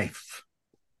in life,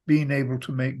 being able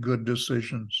to make good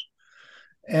decisions.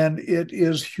 And it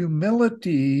is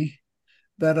humility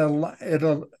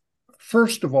that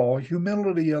first of all,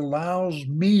 humility allows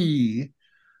me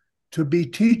to be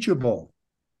teachable,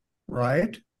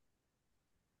 right?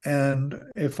 And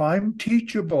if I'm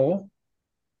teachable,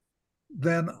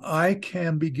 then I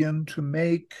can begin to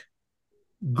make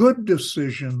good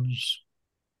decisions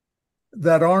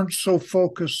that aren't so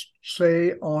focused,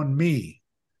 say, on me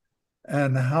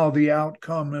and how the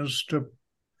outcome is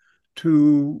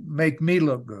to make me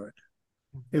look good.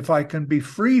 If I can be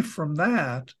free from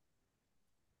that,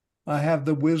 I have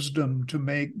the wisdom to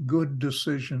make good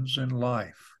decisions in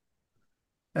life.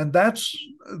 And that's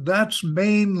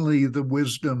mainly the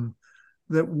wisdom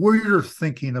that we're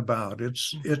thinking about.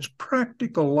 It's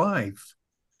practical life.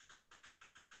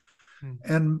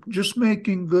 And just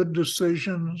making good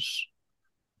decisions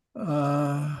in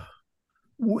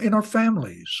our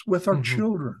families, with our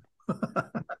children.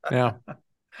 Yeah.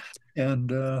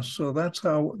 And so that's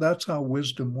how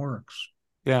wisdom works.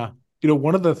 Yeah.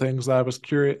 One of the things that I was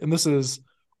curious, and this is,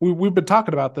 we've been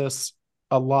talking about this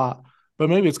a lot, but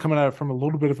maybe it's coming at it from a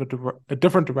little bit of a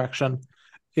different direction,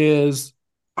 is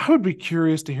I would be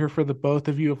curious to hear for the both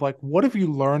of you of like, what have you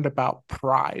learned about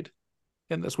pride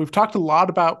in this? We've talked a lot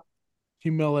about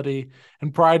humility,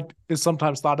 and pride is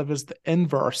sometimes thought of as the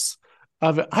inverse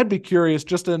of it. I'd be curious,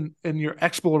 just in your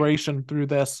exploration through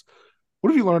this, what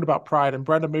have you learned about pride? And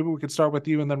Brenda, maybe we could start with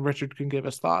you, and then Richard can give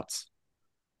his thoughts.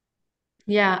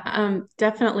 Yeah,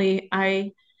 definitely.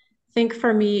 I think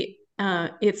for me,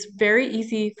 it's very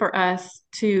easy for us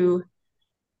to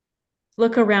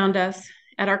look around us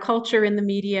at our culture in the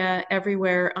media,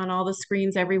 everywhere, on all the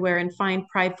screens everywhere, and find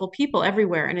prideful people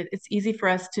everywhere. And it's easy for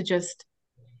us to just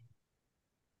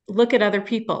look at other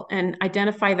people and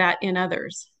identify that in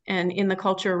others and in the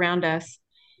culture around us.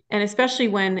 And especially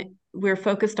when we're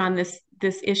focused on this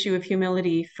issue of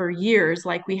humility for years,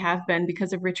 like we have been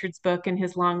because of Richard's book and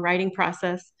his long writing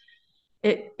process,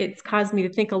 it's caused me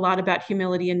to think a lot about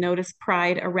humility and notice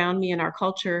pride around me in our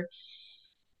culture.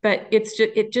 But you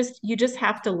just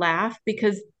have to laugh,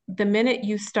 because the minute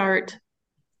you start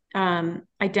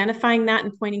identifying that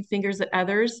and pointing fingers at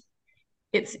others,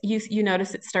 it's you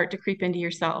notice it start to creep into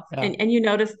yourself. Yeah. And you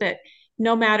notice that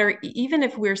no matter, even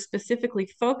if we're specifically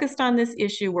focused on this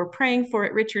issue, we're praying for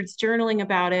it, Richard's journaling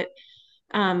about it,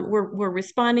 we're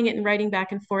responding it and writing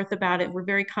back and forth about it, we're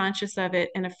very conscious of it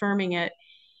and affirming it,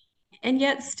 and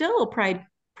yet still pride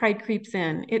creeps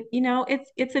in.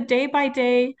 It's a day by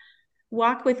day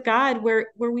walk with God, where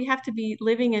we have to be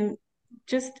living in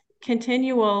just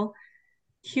continual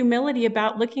humility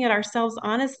about looking at ourselves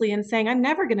honestly and saying, I'm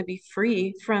never going to be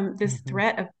free from this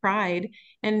threat of pride.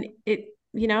 And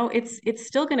it's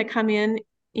still going to come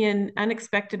in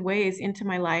unexpected ways into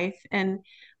my life. And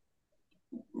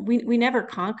we never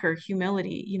conquer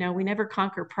humility. We never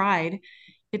conquer pride.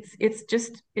 It's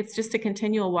just a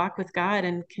continual walk with God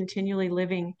and continually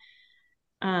living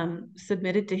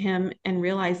submitted to him, and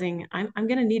realizing I'm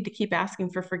going to need to keep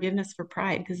asking for forgiveness for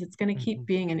pride, because it's going to keep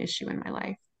being an issue in my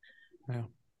life. Yeah.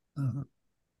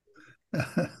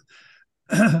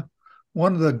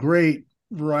 One of the great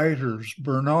writers,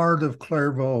 Bernard of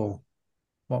Clairvaux,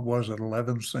 what was it,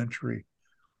 11th century,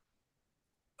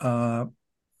 a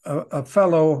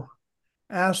fellow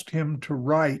asked him to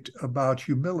write about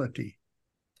humility.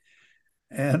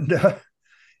 And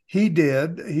he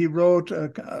did. He wrote,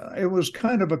 it was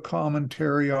kind of a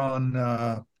commentary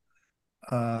on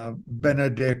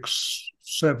Benedict's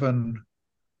 7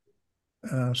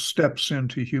 steps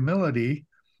into humility.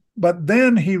 But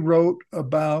then he wrote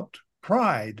about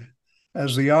pride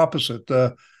as the opposite.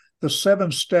 The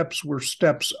 7 steps were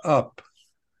steps up,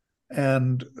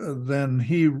 And then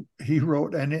he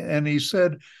wrote, and he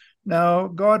said, "Now,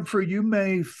 Godfrey, you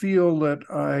may feel that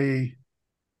I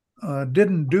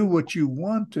didn't do what you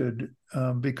wanted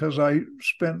because I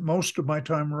spent most of my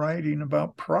time writing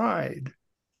about pride."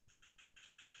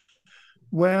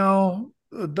 Well,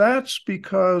 that's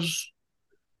because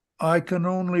I can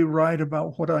only write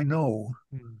about what I know,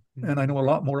 and I know a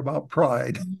lot more about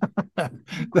pride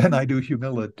than I do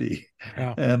humility.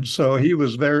 Yeah. And so he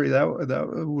was very that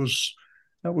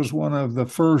was one of the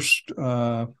first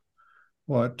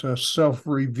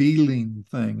self-revealing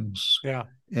things Yeah.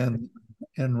 in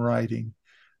writing.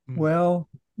 Mm. Well,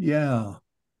 yeah,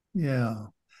 yeah.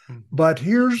 Mm. But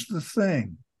here's the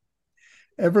thing.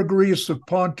 Evagrius of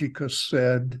Ponticus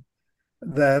said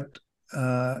that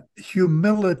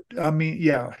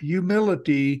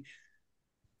humility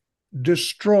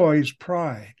destroys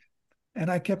pride.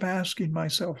 And I kept asking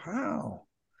myself, how?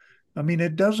 I mean,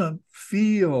 it doesn't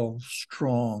feel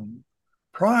strong.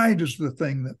 Pride is the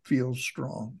thing that feels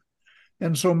strong.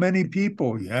 And so many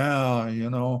people, we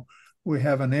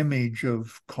have an image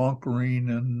of conquering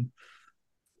and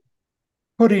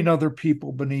putting other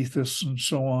people beneath us and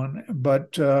so on.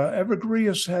 But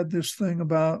Evagrius had this thing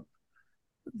about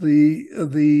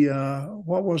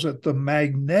what was it? The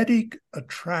magnetic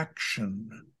attraction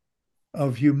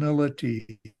of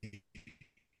humility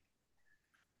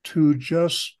to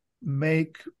just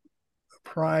make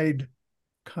pride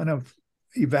kind of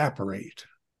evaporate.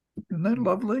 Isn't that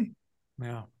lovely?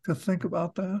 Yeah. To think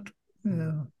about that?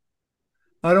 Yeah.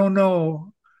 I don't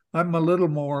know. I'm a little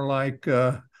more like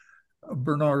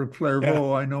Bernard Clairvaux.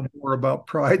 Yeah. I know more about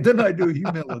pride than I do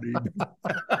humility.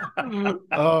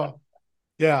 Oh,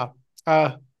 yeah.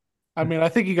 I mean, I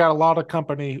think you got a lot of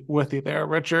company with you there,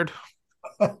 Richard.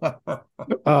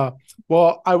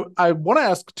 Well, I want to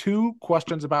ask two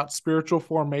questions about spiritual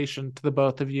formation to the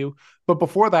both of you. But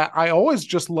before that, I always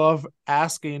just love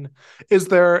asking, is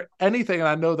there anything, and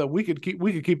I know that we could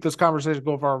keep this conversation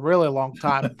going for a really long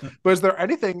time, but is there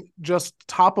anything just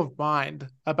top of mind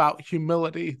about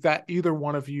humility that either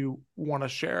one of you want to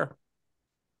share?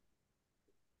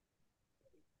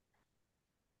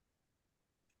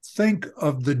 Think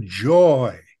of the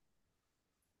joy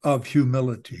of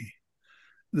humility,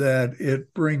 that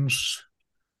it brings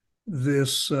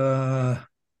this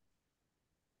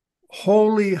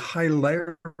holy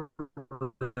hilarity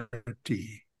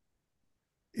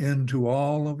into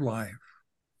all of life.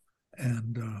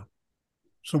 And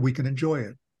so we can enjoy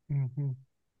it. Mm-hmm.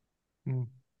 Mm.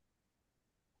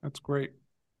 That's great.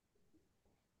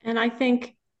 And I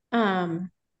think,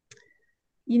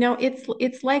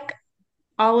 it's like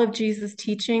all of Jesus'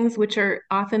 teachings, which are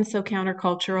often so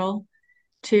countercultural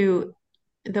to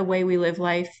the way we live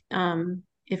life,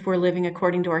 if we're living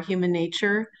according to our human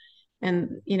nature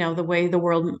and, the way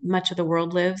much of the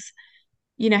world lives.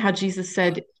 You know how Jesus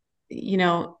said,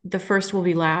 the first will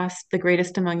be last, the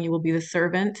greatest among you will be the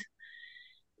servant.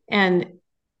 And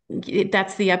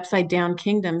that's the upside down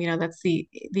kingdom. That's the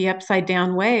upside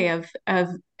down way of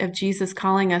Jesus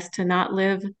calling us to not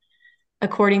live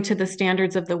according to the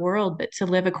standards of the world, but to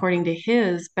live according to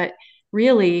his. But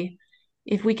really,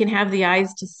 if we can have the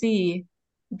eyes to see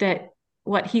that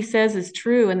what he says is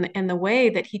true, and the way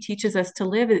that he teaches us to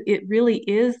live, it really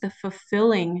is the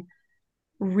fulfilling,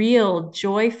 real,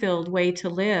 joy-filled way to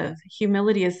live.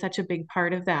 Humility is such a big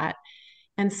part of that.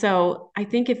 And so I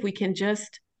think if we can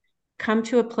just come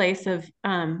to a place of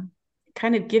kind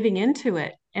of giving into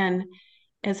it, and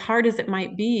as hard as it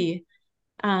might be,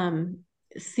 um,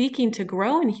 seeking to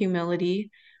grow in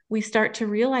humility, we start to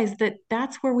realize that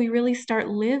that's where we really start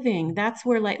living. That's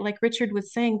where, like Richard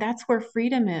was saying, that's where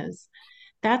freedom is.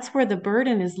 That's where the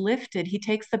burden is lifted. He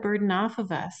takes the burden off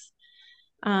of us.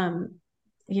 Um,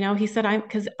 he said,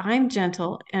 because I'm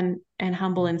gentle and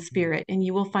humble in spirit, and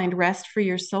you will find rest for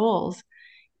your souls.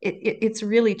 It's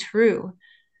really true.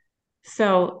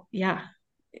 So yeah,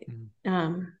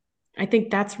 I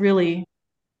think that's really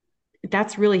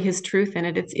his truth in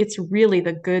it. It's really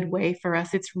the good way for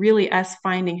us. It's really us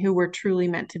finding who we're truly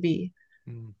meant to be.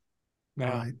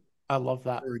 Yeah, Right. I love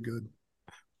that. Very good.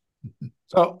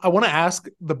 So I want to ask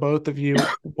the both of you,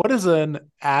 what is an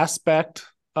aspect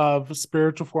of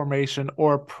spiritual formation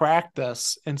or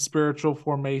practice in spiritual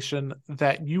formation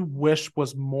that you wish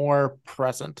was more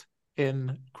present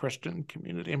in Christian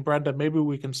community? And Brenda, maybe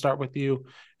we can start with you,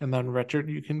 and then Richard,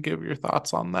 you can give your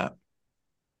thoughts on that.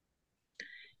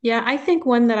 Yeah, I think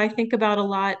one that I think about a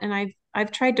lot, and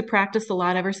I've tried to practice a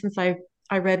lot ever since I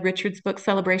read Richard's book,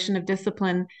 Celebration of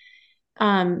Discipline.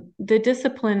 The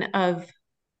discipline of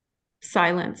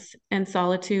silence and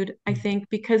solitude, I think,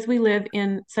 because we live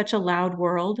in such a loud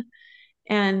world.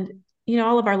 And,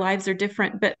 all of our lives are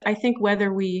different, but I think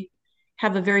whether we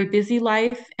have a very busy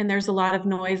life and there's a lot of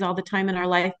noise all the time in our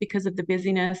life because of the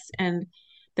busyness and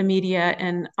the media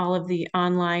and all of the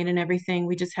online and everything,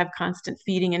 we just have constant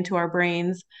feeding into our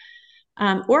brains.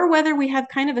 Or whether we have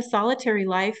kind of a solitary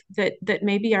life that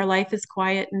maybe our life is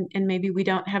quiet and maybe we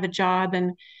don't have a job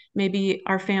and maybe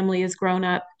our family is grown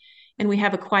up and we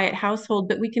have a quiet household,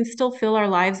 but we can still fill our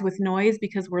lives with noise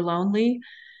because we're lonely.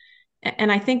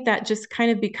 And I think that just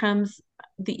kind of becomes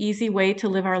the easy way to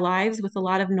live our lives with a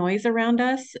lot of noise around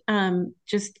us,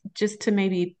 just to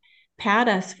maybe pad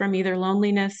us from either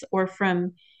loneliness or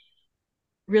from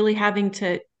really having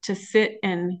to sit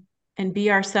and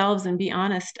be ourselves and be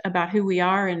honest about who we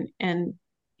are and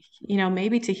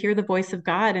maybe to hear the voice of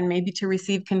God and maybe to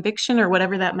receive conviction or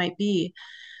whatever that might be.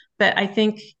 But I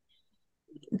think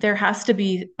there has to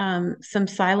be some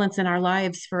silence in our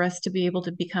lives for us to be able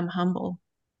to become humble.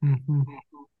 Mm-hmm.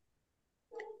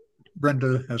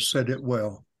 Brenda has said it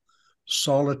well.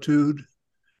 Solitude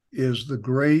is the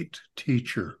great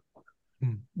teacher.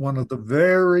 One of the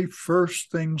very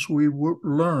first things we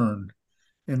learn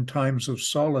in times of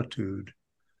solitude,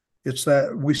 it's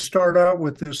that we start out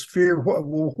with this fear, what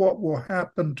will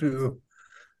happen to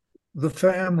the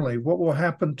family? What will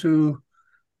happen to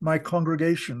my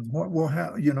congregation? What will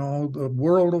happen? The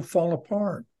world will fall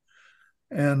apart.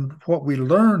 And what we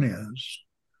learn is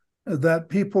that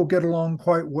people get along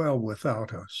quite well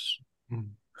without us.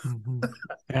 Mm-hmm.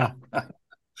 Yeah.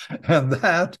 And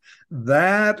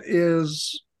that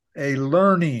is a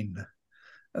learning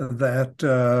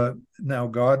that now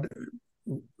God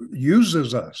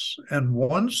uses us and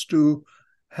wants to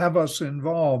have us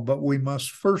involved, but we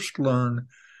must first learn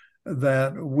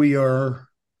that we are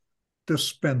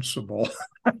dispensable.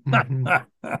 Mm-hmm.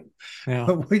 Yeah.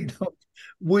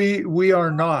 We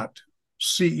are not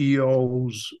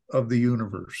CEOs of the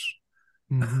universe.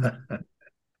 Mm-hmm.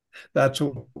 That's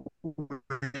what we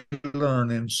learn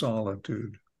in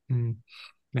solitude. Mm.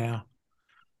 Yeah.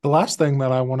 The last thing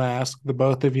that I want to ask the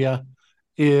both of you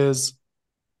is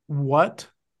try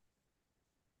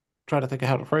to think of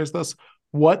how to phrase this.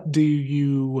 What do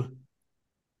you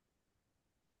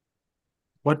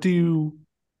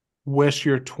wish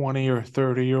your 20 or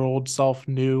 30-year-old self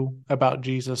knew about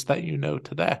Jesus that you know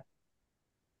today?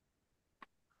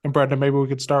 And Brenda, maybe we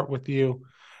could start with you,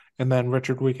 and then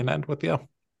Richard, we can end with you.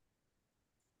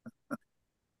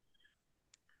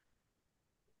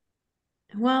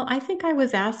 Well, I think I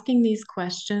was asking these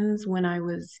questions when I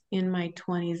was in my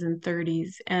 20s and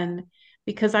 30s. And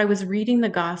because I was reading the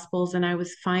Gospels and I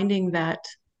was finding that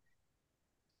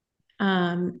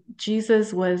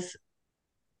Jesus was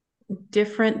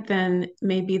different than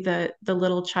maybe the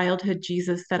little childhood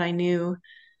Jesus that I knew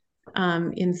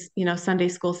in Sunday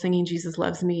school singing Jesus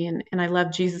Loves Me, and I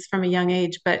love Jesus from a young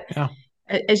age. But Yeah.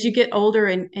 as you get older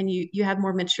and you have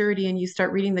more maturity and you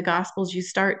start reading the Gospels, you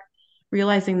start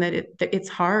realizing that it's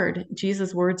hard.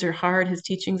 Jesus' words are hard, his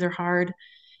teachings are hard,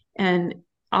 and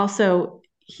also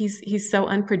he's so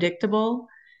unpredictable.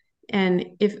 And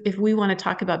if we want to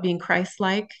talk about being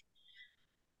Christ-like,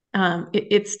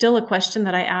 it's still a question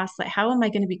that I ask, like, how am I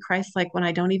going to be Christ-like when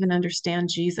I don't even understand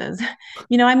Jesus?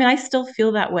 I still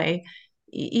feel that way,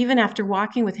 even after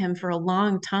walking with him for a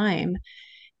long time.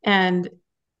 And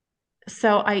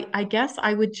so I guess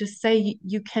I would just say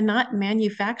you cannot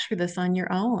manufacture this on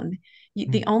your own.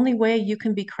 The only way you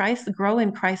can be grow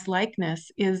in Christ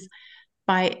likeness is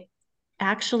by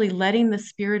actually letting the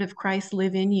Spirit of Christ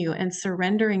live in you and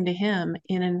surrendering to him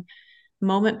in a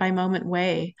moment by moment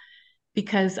way.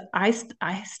 Because I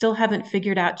still haven't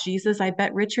figured out Jesus. I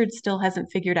bet Richard still hasn't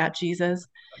figured out Jesus,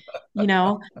 you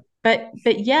know. But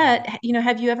yet,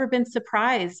 have you ever been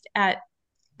surprised at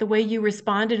the way you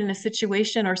responded in a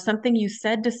situation or something you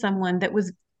said to someone that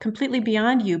was completely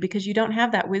beyond you because you don't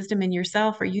have that wisdom in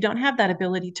yourself or you don't have that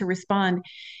ability to respond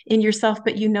in yourself,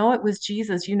 but it was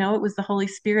Jesus, it was the Holy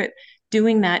Spirit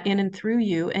doing that in and through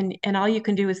you, and all you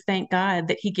can do is thank God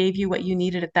that he gave you what you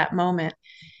needed at that moment.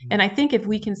 And I think if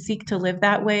we can seek to live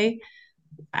that way,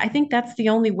 I think that's the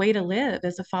only way to live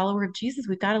as a follower of Jesus.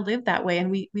 We've got to live that way,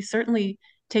 and we certainly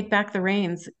take back the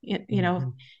reins,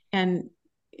 and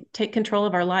take control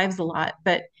of our lives a lot.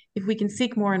 But if we can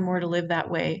seek more and more to live that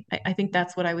way, I think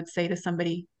that's what I would say to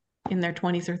somebody in their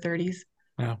 20s or 30s.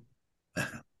 Yeah.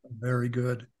 Very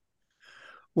good.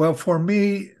 Well, for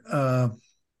me,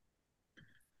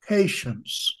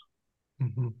 patience,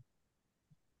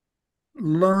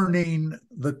 learning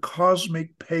the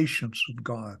cosmic patience of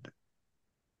God.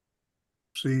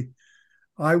 See,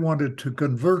 I wanted to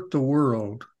convert the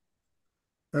world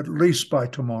at least by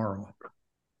tomorrow.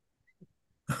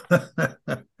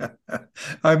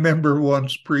 I remember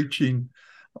once preaching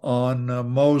on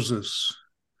Moses.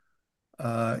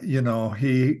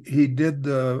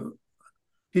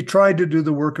 He tried to do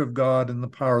the work of God in the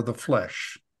power of the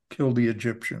flesh, kill the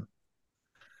Egyptian.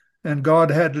 And God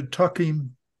had to tuck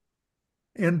him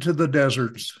into the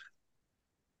deserts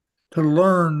to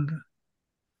learn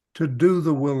to do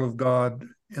the will of God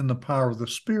in the power of the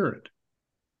Spirit.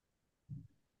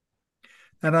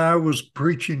 And I was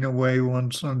preaching away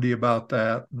one Sunday about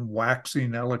that and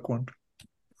waxing eloquent.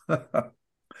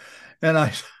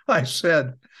 And I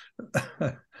said,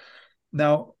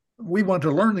 now we want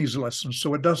to learn these lessons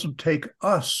so it doesn't take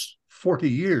us 40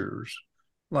 years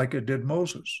like it did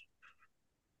Moses.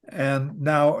 And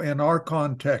now in our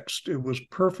context, it was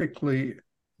perfectly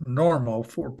normal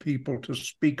for people to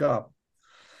speak up.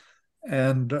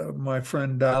 And my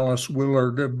friend Dallas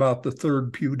Willard, about the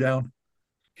third pew down,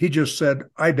 he just said,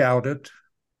 I doubt it.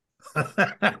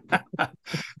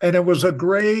 And it was a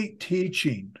great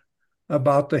teaching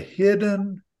about the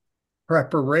hidden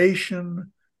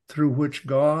preparation through which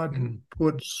God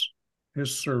puts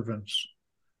his servants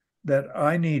that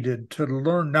I needed to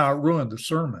learn. Now, it ruined the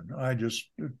sermon. It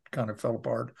kind of fell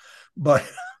apart. But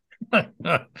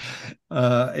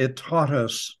it taught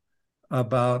us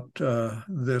about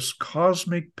this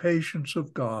cosmic patience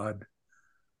of God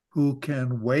who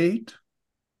can wait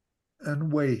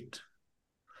and wait.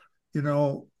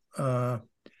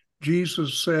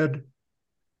 Jesus said,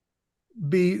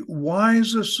 be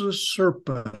wise as a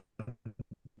serpent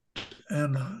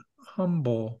and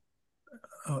humble.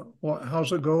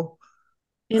 How's it go?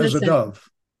 Innocent. As a dove.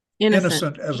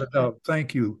 Innocent as a dove.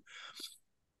 Thank you.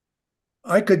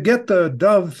 I could get the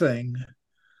dove thing.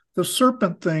 The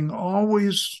serpent thing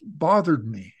always bothered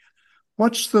me.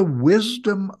 What's the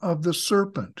wisdom of the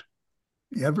serpent?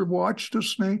 You ever watched a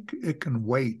snake? It can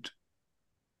wait.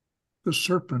 The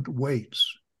serpent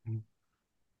waits.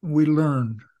 We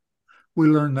learn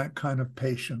that kind of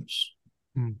patience.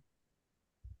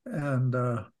 And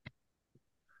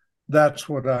that's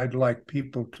what I'd like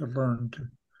people to learn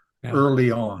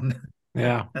early on.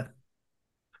 Yeah.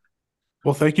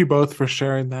 Well, thank you both for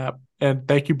sharing that. And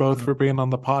thank you both for being on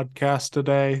the podcast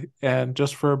today, and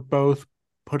just for both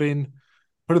putting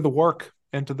the work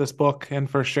into this book and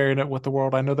for sharing it with the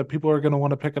world. I know that people are going to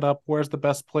want to pick it up. Where's the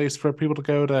best place for people to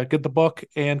go to get the book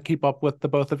and keep up with the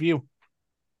both of you?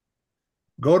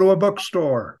 Go to a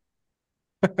bookstore.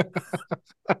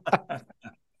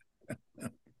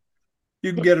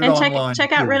 You can get it online.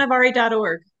 Check out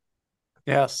renovari.org.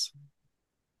 Yes.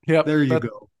 Yep. There you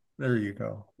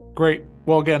go. Great.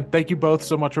 Well, again, thank you both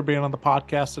so much for being on the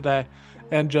podcast today.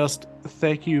 And just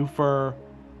thank you for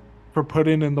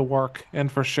putting in the work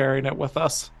and for sharing it with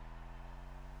us.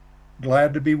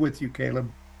 Glad to be with you,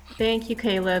 Caleb. Thank you,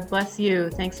 Caleb. Bless you.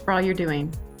 Thanks for all you're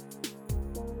doing.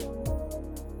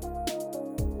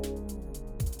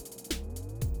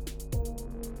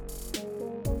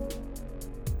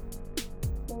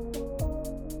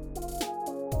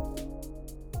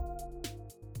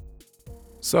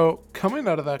 So, coming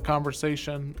out of that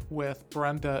conversation with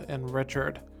Brenda and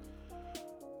Richard,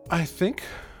 I think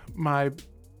my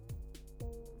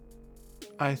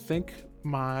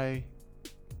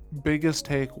biggest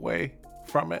takeaway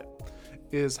from it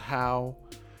is how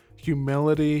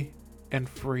humility and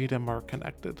freedom are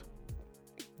connected.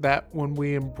 That when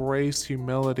we embrace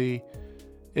humility,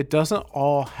 it doesn't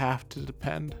all have to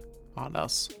depend on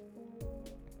us.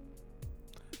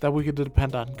 That we could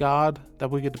depend on God,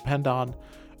 that we could depend on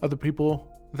other people,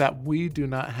 that we do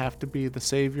not have to be the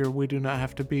savior, we do not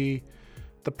have to be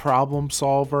the problem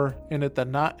solver in it, that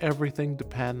not everything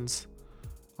depends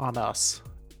on us.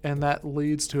 And that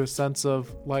leads to a sense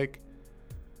of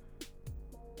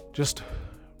just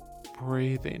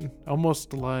breathing,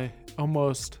 almost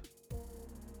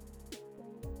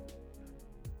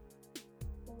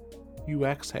you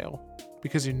exhale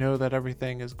because you know that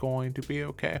everything is going to be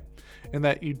okay, and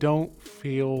that you don't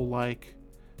feel like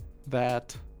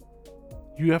that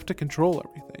you have to control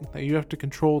everything, that you have to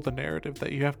control the narrative,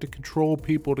 that you have to control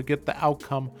people to get the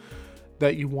outcome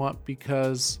that you want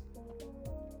because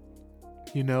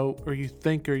you know, or you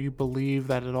think, or you believe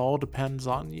that it all depends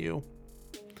on you.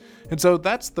 And so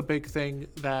that's the big thing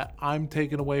that I'm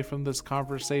taking away from this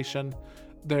conversation.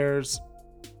 There's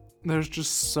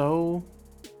just a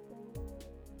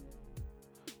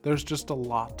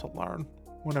lot to learn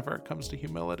whenever it comes to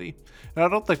humility. And I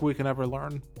don't think we can ever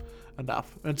learn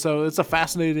enough. And so it's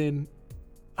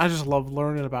I just love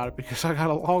learning about it because I got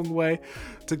a long way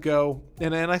to go.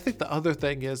 And I think the other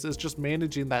thing is just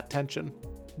managing that tension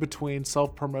between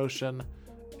self-promotion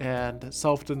and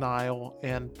self-denial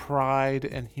and pride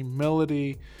and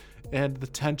humility, and the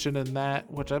tension in that,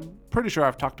 which I'm pretty sure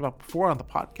I've talked about before on the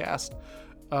podcast,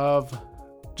 of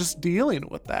just dealing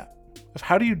with that. Of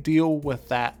how do you deal with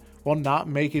that while not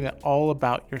making it all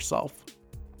about yourself?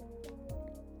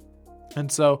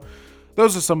 And so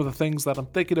those are some of the things that I'm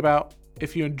thinking about.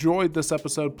 If you enjoyed this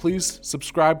episode, please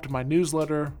subscribe to my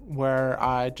newsletter where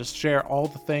I just share all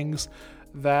the things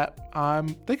that I'm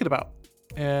thinking about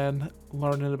and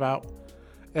learning about.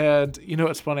 And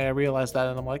it's funny, I realized that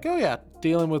and I'm like, oh yeah,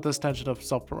 dealing with this tension of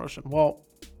self-promotion. Well,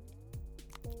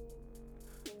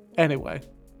 anyway,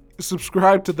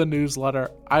 subscribe to the newsletter.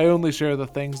 I only share the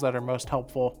things that are most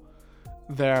helpful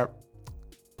there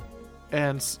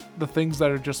and the things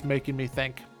that are just making me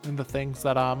think and the things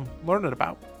that I'm learning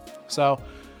about. So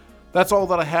that's all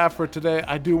that I have for today.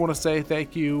 I do want to say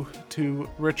thank you to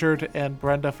Richard and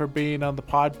Brenda for being on the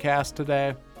podcast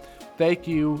today. Thank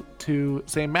you to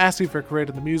St. Massey for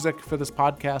creating the music for this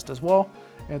podcast as well.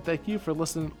 And thank you for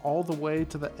listening all the way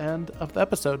to the end of the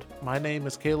episode. My name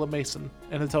is Caleb Mason.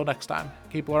 And until next time,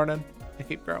 keep learning and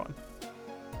keep growing.